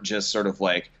aren't just sort of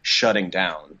like shutting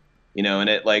down, you know. And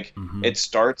it like it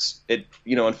starts,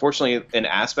 you know, unfortunately an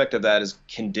aspect of that is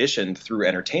conditioned through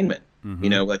entertainment. You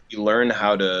know, like you learn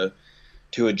how to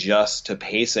adjust to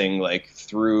pacing like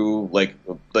through like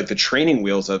the training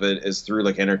wheels of it is through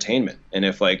like entertainment. And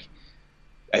if like,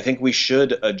 I think we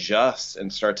should adjust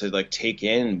and start to like take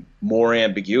in more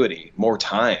ambiguity, more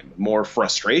time, more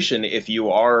frustration if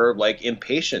you are like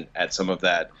impatient at some of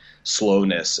that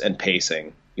slowness and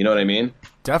pacing. You know what I mean?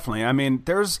 Definitely. I mean,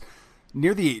 there's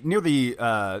near the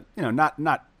you know,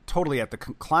 not totally at the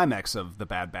climax of The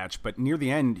Bad Batch, but near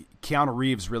the end, Keanu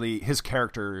Reeves really, his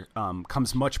character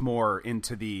comes much more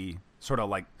into the sort of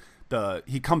like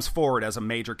he comes forward as a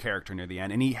major character near the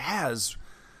end, and he has.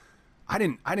 I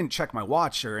didn't check my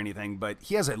watch or anything, but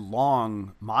he has a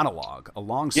long monologue, a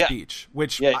long speech,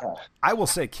 which I will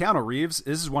say Keanu Reeves,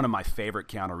 this is one of my favorite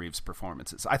Keanu Reeves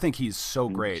performances. I think he's so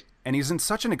great. And he's in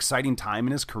such an exciting time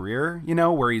in his career, you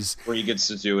know, where he gets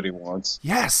to do what he wants.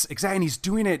 Yes, exactly. And he's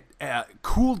doing it.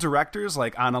 Cool directors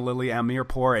like Anna Lily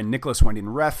Amirpour and Nicholas Winding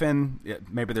Refn.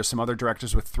 Maybe there's some other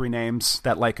directors with 3 names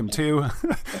that like him too.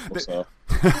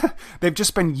 They've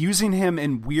just been using him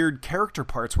in weird character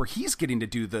parts where he's getting to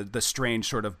do the strange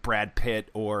sort of Brad Pitt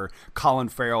or Colin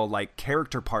Farrell like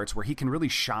character parts where he can really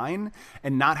shine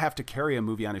and not have to carry a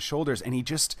movie on his shoulders. And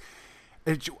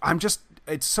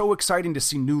it's so exciting to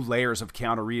see new layers of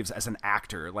Keanu Reeves as an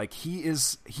actor. Like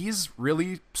he's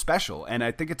really special, and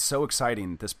I think it's so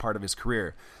exciting, this part of his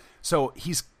career. So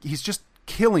he's just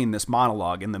killing this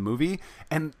monologue in the movie,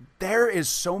 and there is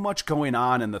so much going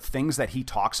on in the things that he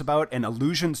talks about and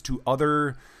allusions to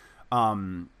other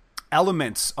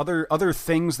elements, other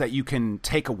things that you can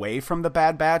take away from The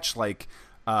Bad Batch, like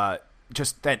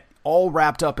just that all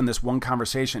wrapped up in this one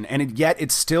conversation, and yet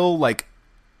it's still like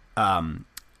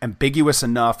ambiguous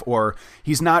enough, or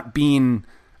he's not being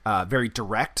very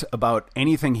direct about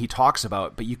anything he talks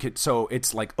about, but so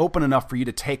it's like open enough for you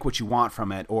to take what you want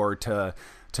from it, or to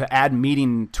add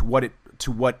meaning to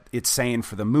what it's saying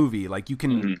for the movie. Like you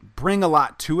can bring a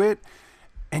lot to it,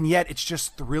 and yet it's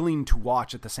just thrilling to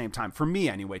watch at the same time, for me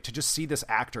anyway, to just see this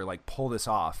actor like pull this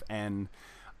off. And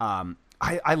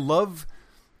I love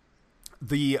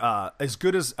the as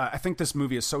good as I think this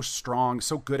movie is so strong,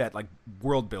 so good at like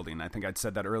world building. I think I'd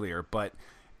said that earlier, but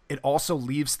it also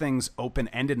leaves things open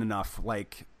ended enough.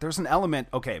 Like there's an element.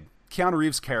 Okay, Keanu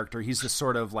Reeves' character, he's this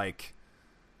sort of like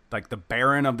the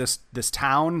Baron of this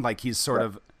town. Like he's sort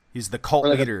of he's the cult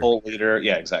leader. Cult leader,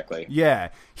 yeah, exactly. Yeah,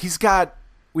 he's got.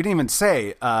 We didn't even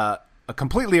say a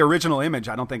completely original image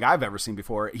I don't think I've ever seen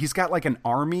before. He's got like an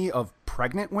army of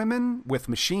pregnant women with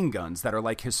machine guns that are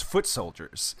like his foot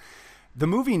soldiers. The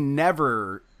movie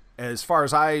never, as far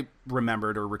as I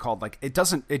remembered or recalled, like it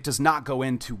does not go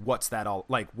into what's that all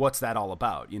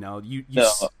about. You know,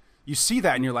 you see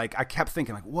that and you're like, I kept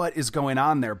thinking like, what is going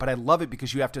on there? But I love it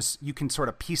because you can sort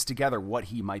of piece together what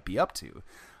he might be up to.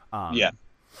 Yeah.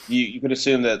 You could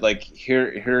assume that like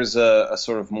here's a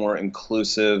sort of more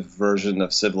inclusive version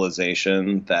of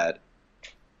civilization that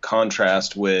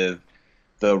contrast with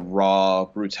the raw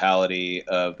brutality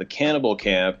of the cannibal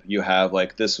camp. You have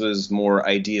like this was more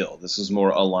ideal. This is more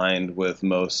aligned with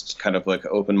most kind of like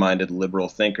open-minded liberal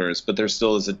thinkers, but there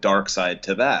still is a dark side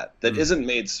to that isn't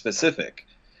made specific.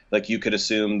 Like you could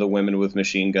assume the women with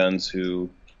machine guns who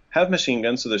have machine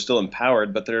guns, so they're still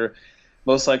empowered, but they're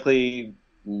most likely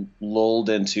lulled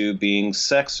into being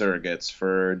sex surrogates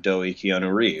for doughy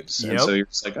Keanu Reeves. Yep. And so you're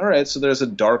just like, all right, so there's a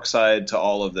dark side to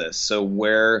all of this. So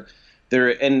where there,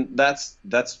 and that's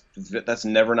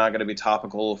never not going to be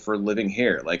topical for living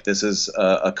here. Like this is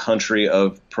a country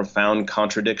of profound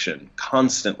contradiction,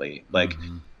 constantly, like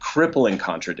crippling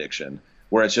contradiction,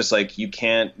 where it's just like we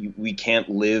can't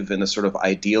live in the sort of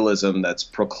idealism that's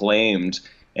proclaimed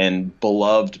and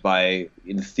beloved by,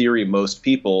 in theory, most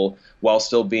people, while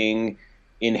still being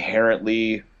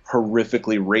inherently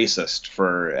horrifically racist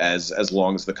for as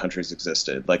long as the country's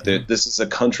existed. Like this is a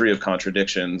country of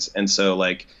contradictions, and so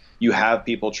like you have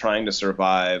people trying to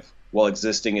survive while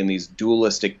existing in these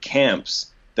dualistic camps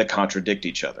that contradict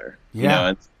each other. Yeah. You know,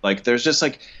 and like there's just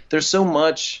like there's so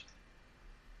much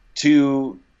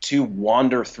to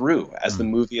wander through as the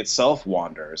movie itself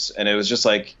wanders, and it was just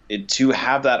like to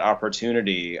have that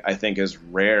opportunity I think is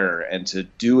rare, and to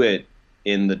do it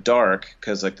in the dark,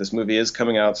 because like this movie is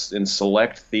coming out in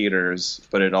select theaters,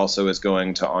 but it also is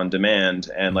going to on demand.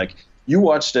 And like you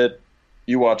watched it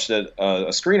a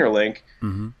screener link,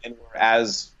 and were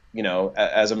as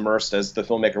immersed as the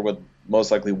filmmaker would most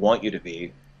likely want you to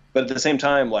be. But at the same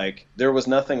time, like there was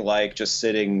nothing like just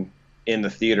sitting in the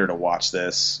theater to watch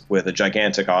this with a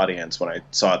gigantic audience when I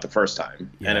saw it the first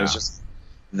time. And it was just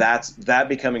that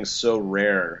becoming so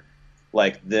rare.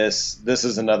 Like this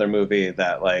is another movie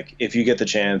that like if you get the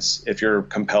chance, if you're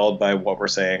compelled by what we're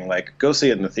saying, like go see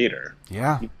it in the theater.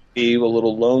 Yeah. You'd be a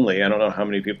little lonely. I don't know how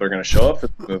many people are going to show up for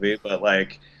the movie, but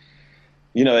like,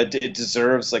 you know, it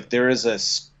deserves, like there is a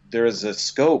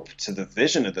scope to the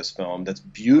vision of this film that's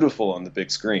beautiful on the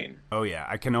big screen. Oh yeah,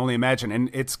 I can only imagine. And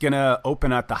it's gonna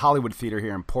open at the Hollywood Theater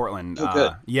here in Portland. Oh,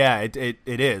 good. Yeah, it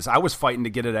is. I was fighting to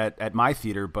get it at my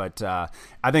theater, but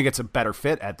I think it's a better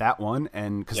fit at that one,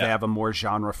 and because they have a more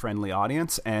genre friendly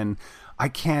audience. And I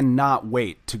cannot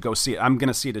wait to go see it. I'm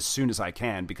gonna see it as soon as I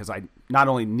can, because I not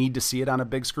only need to see it on a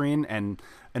big screen and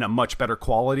in a much better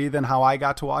quality than how I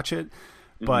got to watch it,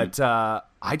 but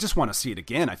I just want to see it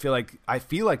again. I feel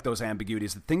like those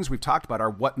ambiguities, the things we've talked about, are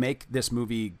what make this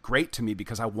movie great to me,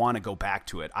 because I want to go back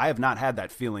to it. I have not had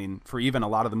that feeling for even a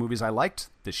lot of the movies I liked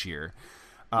this year.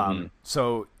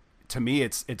 So to me,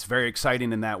 it's very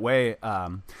exciting in that way.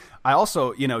 I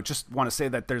also, just want to say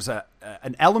that there's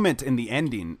an element in the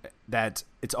ending that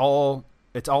it's all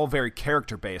very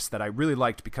character based that I really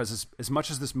liked, because as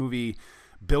much as this movie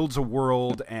builds a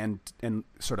world and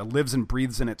sort of lives and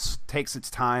breathes in it, takes its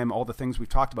time, all the things we've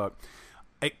talked about,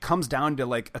 it comes down to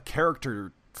like a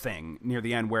character thing near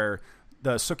the end where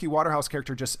the Suki Waterhouse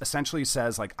character just essentially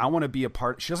says like, I want to be a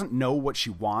part. She doesn't know what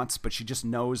she wants, but she just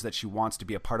knows that she wants to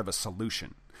be a part of a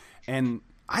solution. And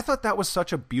I thought that was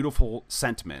such a beautiful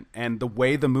sentiment, and the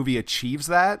way the movie achieves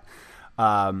that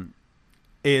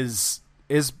is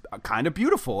kind of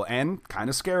beautiful and kind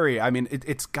of scary. I mean,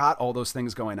 it's got all those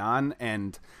things going on,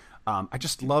 and I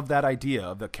just love that idea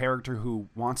of the character who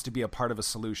wants to be a part of a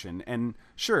solution. And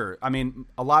sure, I mean,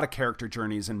 a lot of character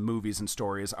journeys in movies and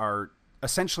stories are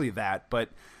essentially that, but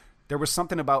there was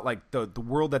something about like the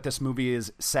world that this movie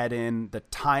is set in, the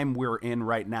time we're in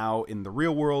right now in the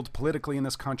real world, politically in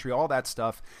this country, all that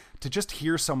stuff, to just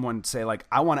hear someone say like,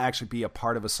 I want to actually be a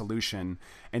part of a solution,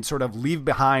 and sort of leave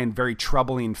behind very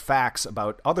troubling facts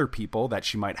about other people that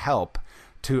she might help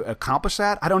to accomplish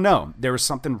that. I don't know. There was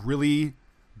something really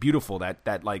beautiful,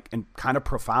 that like, and kind of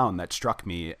profound, that struck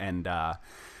me. And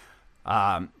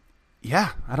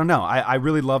yeah, I don't know. I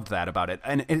really loved that about it.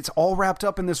 And it's all wrapped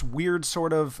up in this weird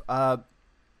sort of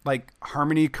like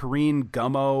Harmony Korine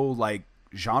Gummo like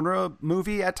genre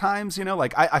movie at times, you know?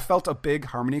 Like I felt a big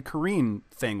Harmony Korine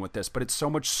thing with this, but it's so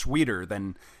much sweeter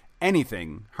than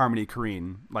anything Harmony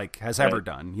Korine like has ever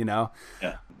done, you know?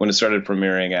 Yeah. When it started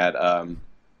premiering at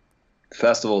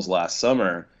festivals last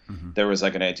summer, there was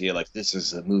like an idea like, this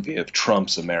is a movie of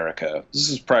Trump's America. This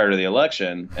is prior to the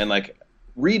election. And like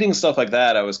reading stuff like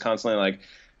that, I was constantly like,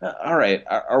 all right,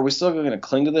 are we still going to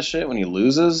cling to this shit when he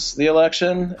loses the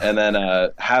election? And then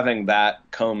having that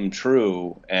come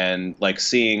true and like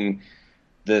seeing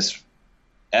this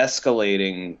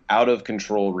escalating out of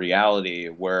control reality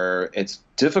where it's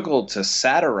difficult to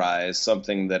satirize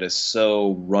something that is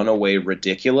so runaway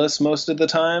ridiculous most of the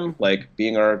time, like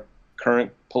being our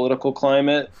current political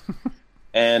climate.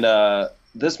 And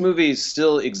this movie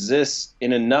still exists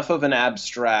in enough of an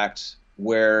abstract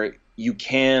where you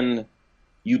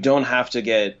don't have to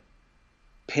get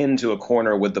pinned to a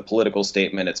corner with the political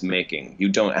statement it's making. You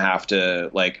don't have to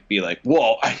like be like,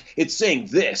 well, it's saying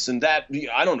this and that.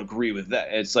 I don't agree with that.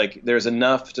 It's like there's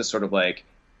enough to sort of like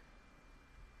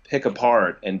pick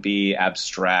apart and be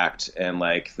abstract and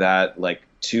like that, like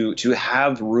to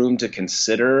have room to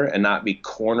consider and not be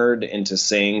cornered into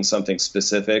saying something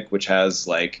specific, which has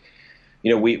like,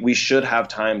 you know, we should have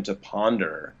time to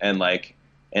ponder and like,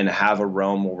 and have a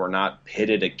realm where we're not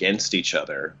pitted against each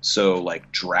other so like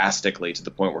drastically to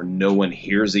the point where no one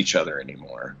hears each other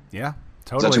anymore. Yeah,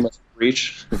 totally. Is that too much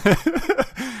reach?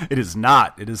 It is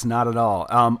not. It is not at all.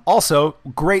 Also,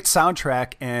 great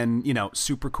soundtrack and, you know,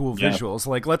 super cool visuals.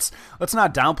 Like let's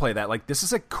not downplay that. Like this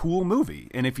is a cool movie,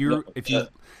 and if you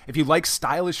like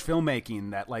stylish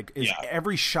filmmaking that like is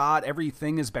every shot,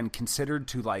 everything has been considered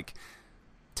to like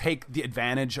take the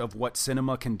advantage of what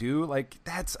cinema can do, like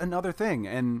that's another thing,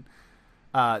 and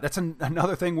that's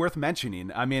another thing worth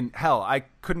mentioning. I mean, hell, I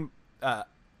couldn't I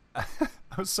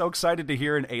was so excited to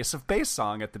hear an Ace of Base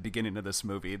song at the beginning of this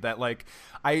movie that like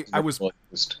I was well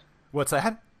used. What's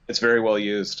that? It's very well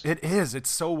used. It is. It's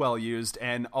so well used,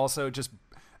 and also just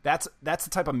that's the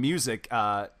type of music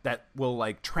that will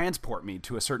like transport me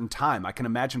to a certain time. I can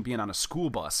imagine being on a school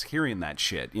bus hearing that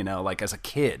shit, you know, like as a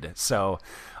kid. So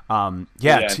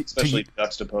especially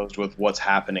juxtaposed with what's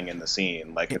happening in the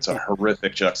scene. Like it's a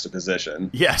horrific juxtaposition.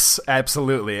 Yes,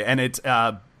 absolutely. And it's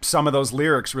some of those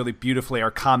lyrics really beautifully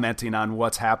are commenting on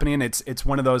what's happening. It's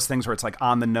one of those things where it's like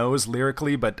on the nose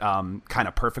lyrically, but kind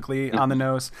of perfectly on the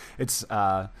nose. It's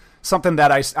something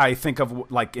that I think of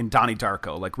like in Donnie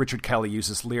Darko. Like Richard Kelly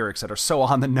uses lyrics that are so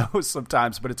on the nose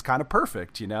sometimes, but it's kind of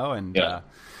perfect, you know? And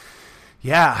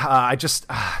I just,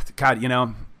 God, you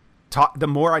know, the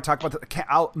more I talk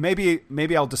about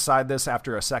maybe I'll decide this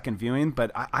after a second viewing,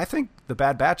 but I think The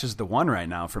Bad Batch is the one right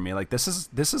now for me. Like this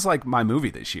is like my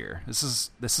movie this year. This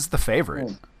is the favorite.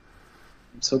 Oh,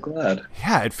 I'm so glad.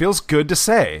 Yeah, it feels good to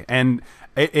say, and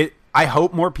I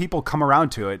hope more people come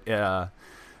around to it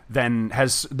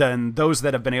than those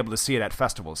that have been able to see it at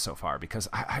festivals so far, because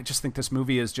I just think this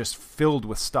movie is just filled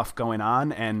with stuff going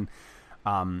on, and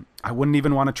I wouldn't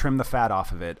even want to trim the fat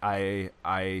off of it. I'm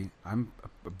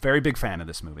a very big fan of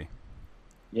this movie.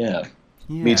 Yeah.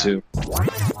 Me too.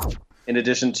 In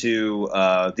addition to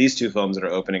these two films that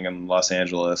are opening in Los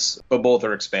Angeles, but both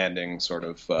are expanding sort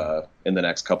of in the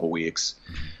next couple weeks.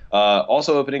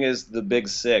 Also opening is The Big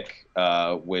Sick,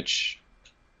 which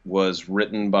was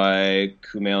written by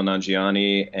Kumail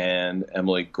Nanjiani and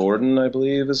Emily Gordon, I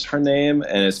believe is her name,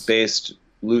 and it's based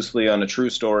loosely on a true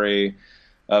story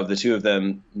of the two of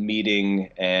them meeting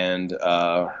and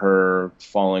her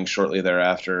falling shortly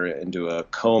thereafter into a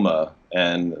coma,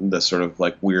 and the sort of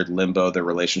like weird limbo their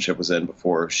relationship was in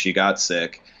before she got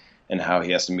sick, and how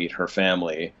he has to meet her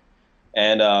family.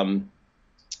 And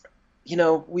you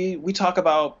know, we talk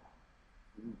about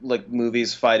like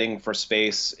movies fighting for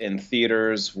space in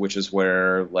theaters, which is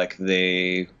where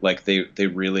they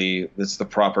really, it's the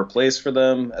proper place for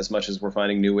them, as much as we're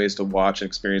finding new ways to watch and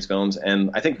experience films. And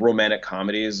I think romantic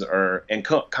comedies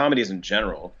comedies in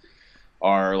general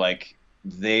are like,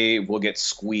 they will get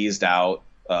squeezed out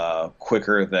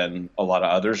quicker than a lot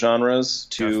of other genres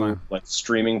to Definitely. Like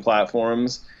streaming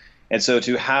platforms. And so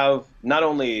to have not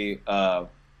only a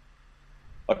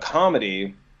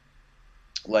comedy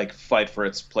like fight for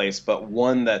its place, but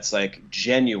one that's like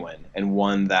genuine, and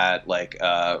one that like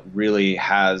really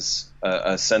has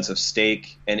a sense of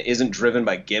stake and isn't driven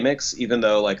by gimmicks, even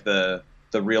though like the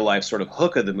real life sort of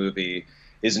hook of the movie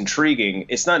is intriguing.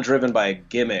 It's not driven by a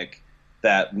gimmick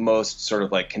that most sort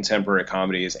of like contemporary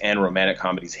comedies and romantic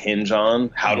comedies hinge on.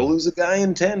 How to Lose a Guy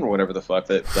in 10 or whatever the fuck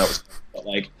that was. But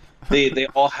like they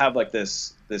all have like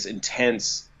this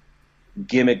intense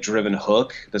gimmick driven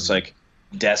hook that's like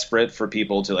desperate for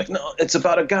people to like, no, it's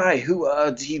about a guy who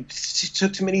he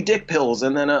took too many dick pills,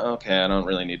 and then okay, I don't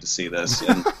really need to see this.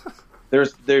 And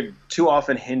they're too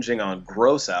often hinging on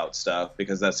gross out stuff,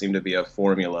 because that seemed to be a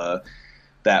formula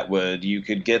that you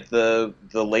could get the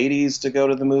ladies to go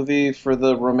to the movie for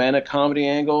the romantic comedy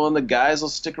angle, and the guys will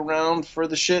stick around for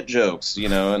the shit jokes,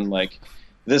 and like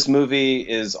this movie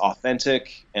is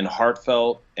authentic and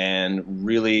heartfelt, and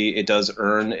really it does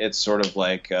earn its sort of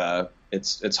like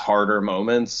its harder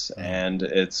moments, and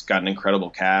it's got an incredible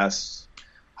cast.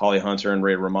 Holly Hunter and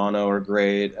Ray Romano are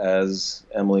great as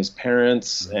Emily's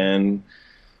parents, and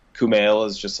Kumail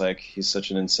is just like, he's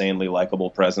such an insanely likable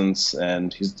presence,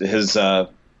 and his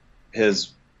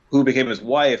who became his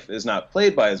wife is not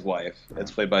played by his wife. It's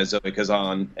played by Zoe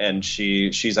Kazan, and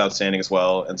she's outstanding as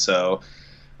well. And so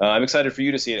I'm excited for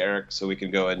you to see it, Eric, so we can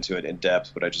go into it in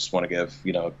depth. But I just want to give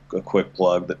a quick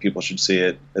plug that people should see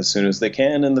it as soon as they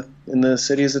can in the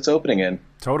cities it's opening in.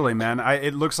 Totally, man.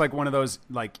 It looks like one of those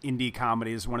like indie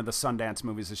comedies, one of the Sundance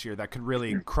movies this year that could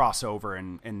really cross over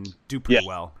and do pretty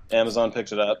well. Amazon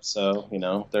picked it up, so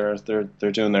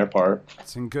they're doing their part.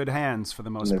 It's in good hands for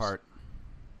the most part.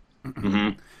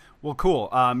 Mm-hmm. Well, cool.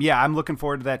 Yeah, I'm looking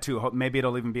forward to that too. Maybe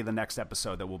it'll even be the next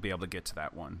episode that we'll be able to get to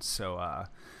that one. So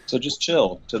just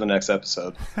chill to the next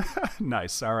episode.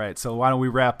 Nice. All right. So why don't we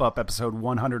wrap up episode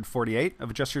 148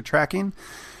 of Adjust Your Tracking?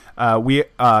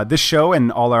 This show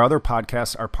and all our other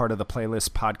podcasts are part of the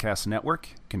Playlist Podcast Network.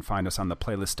 You can find us on the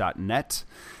playlist.net.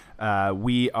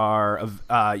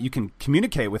 You can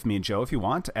communicate with me and Joe if you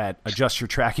want at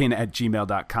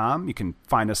adjustyourtracking@gmail.com. You can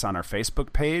find us on our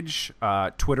Facebook page,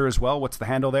 Twitter as well. What's the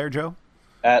handle there, Joe?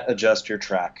 At Adjust Your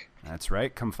Track. That's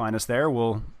right. Come find us there.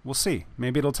 We'll see.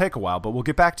 Maybe it'll take a while, but we'll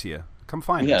get back to you. Come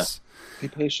find us. Be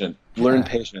patient. Learn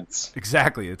patience.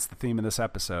 Exactly. It's the theme of this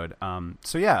episode. Learn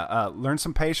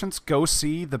some patience. Go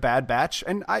see The Bad Batch.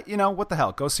 And what the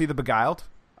hell? Go see The Beguiled.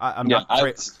 I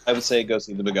would say go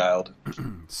see The Beguiled.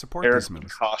 Support Eric these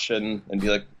movies. Caution and be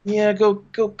like, yeah,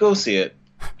 go see it.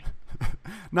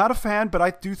 Not a fan, but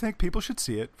I do think people should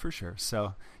see it for sure.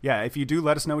 So yeah, if you do,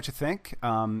 let us know what you think,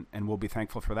 and we'll be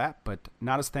thankful for that. But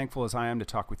not as thankful as I am to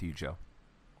talk with you, Joe.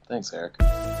 Thanks, Eric.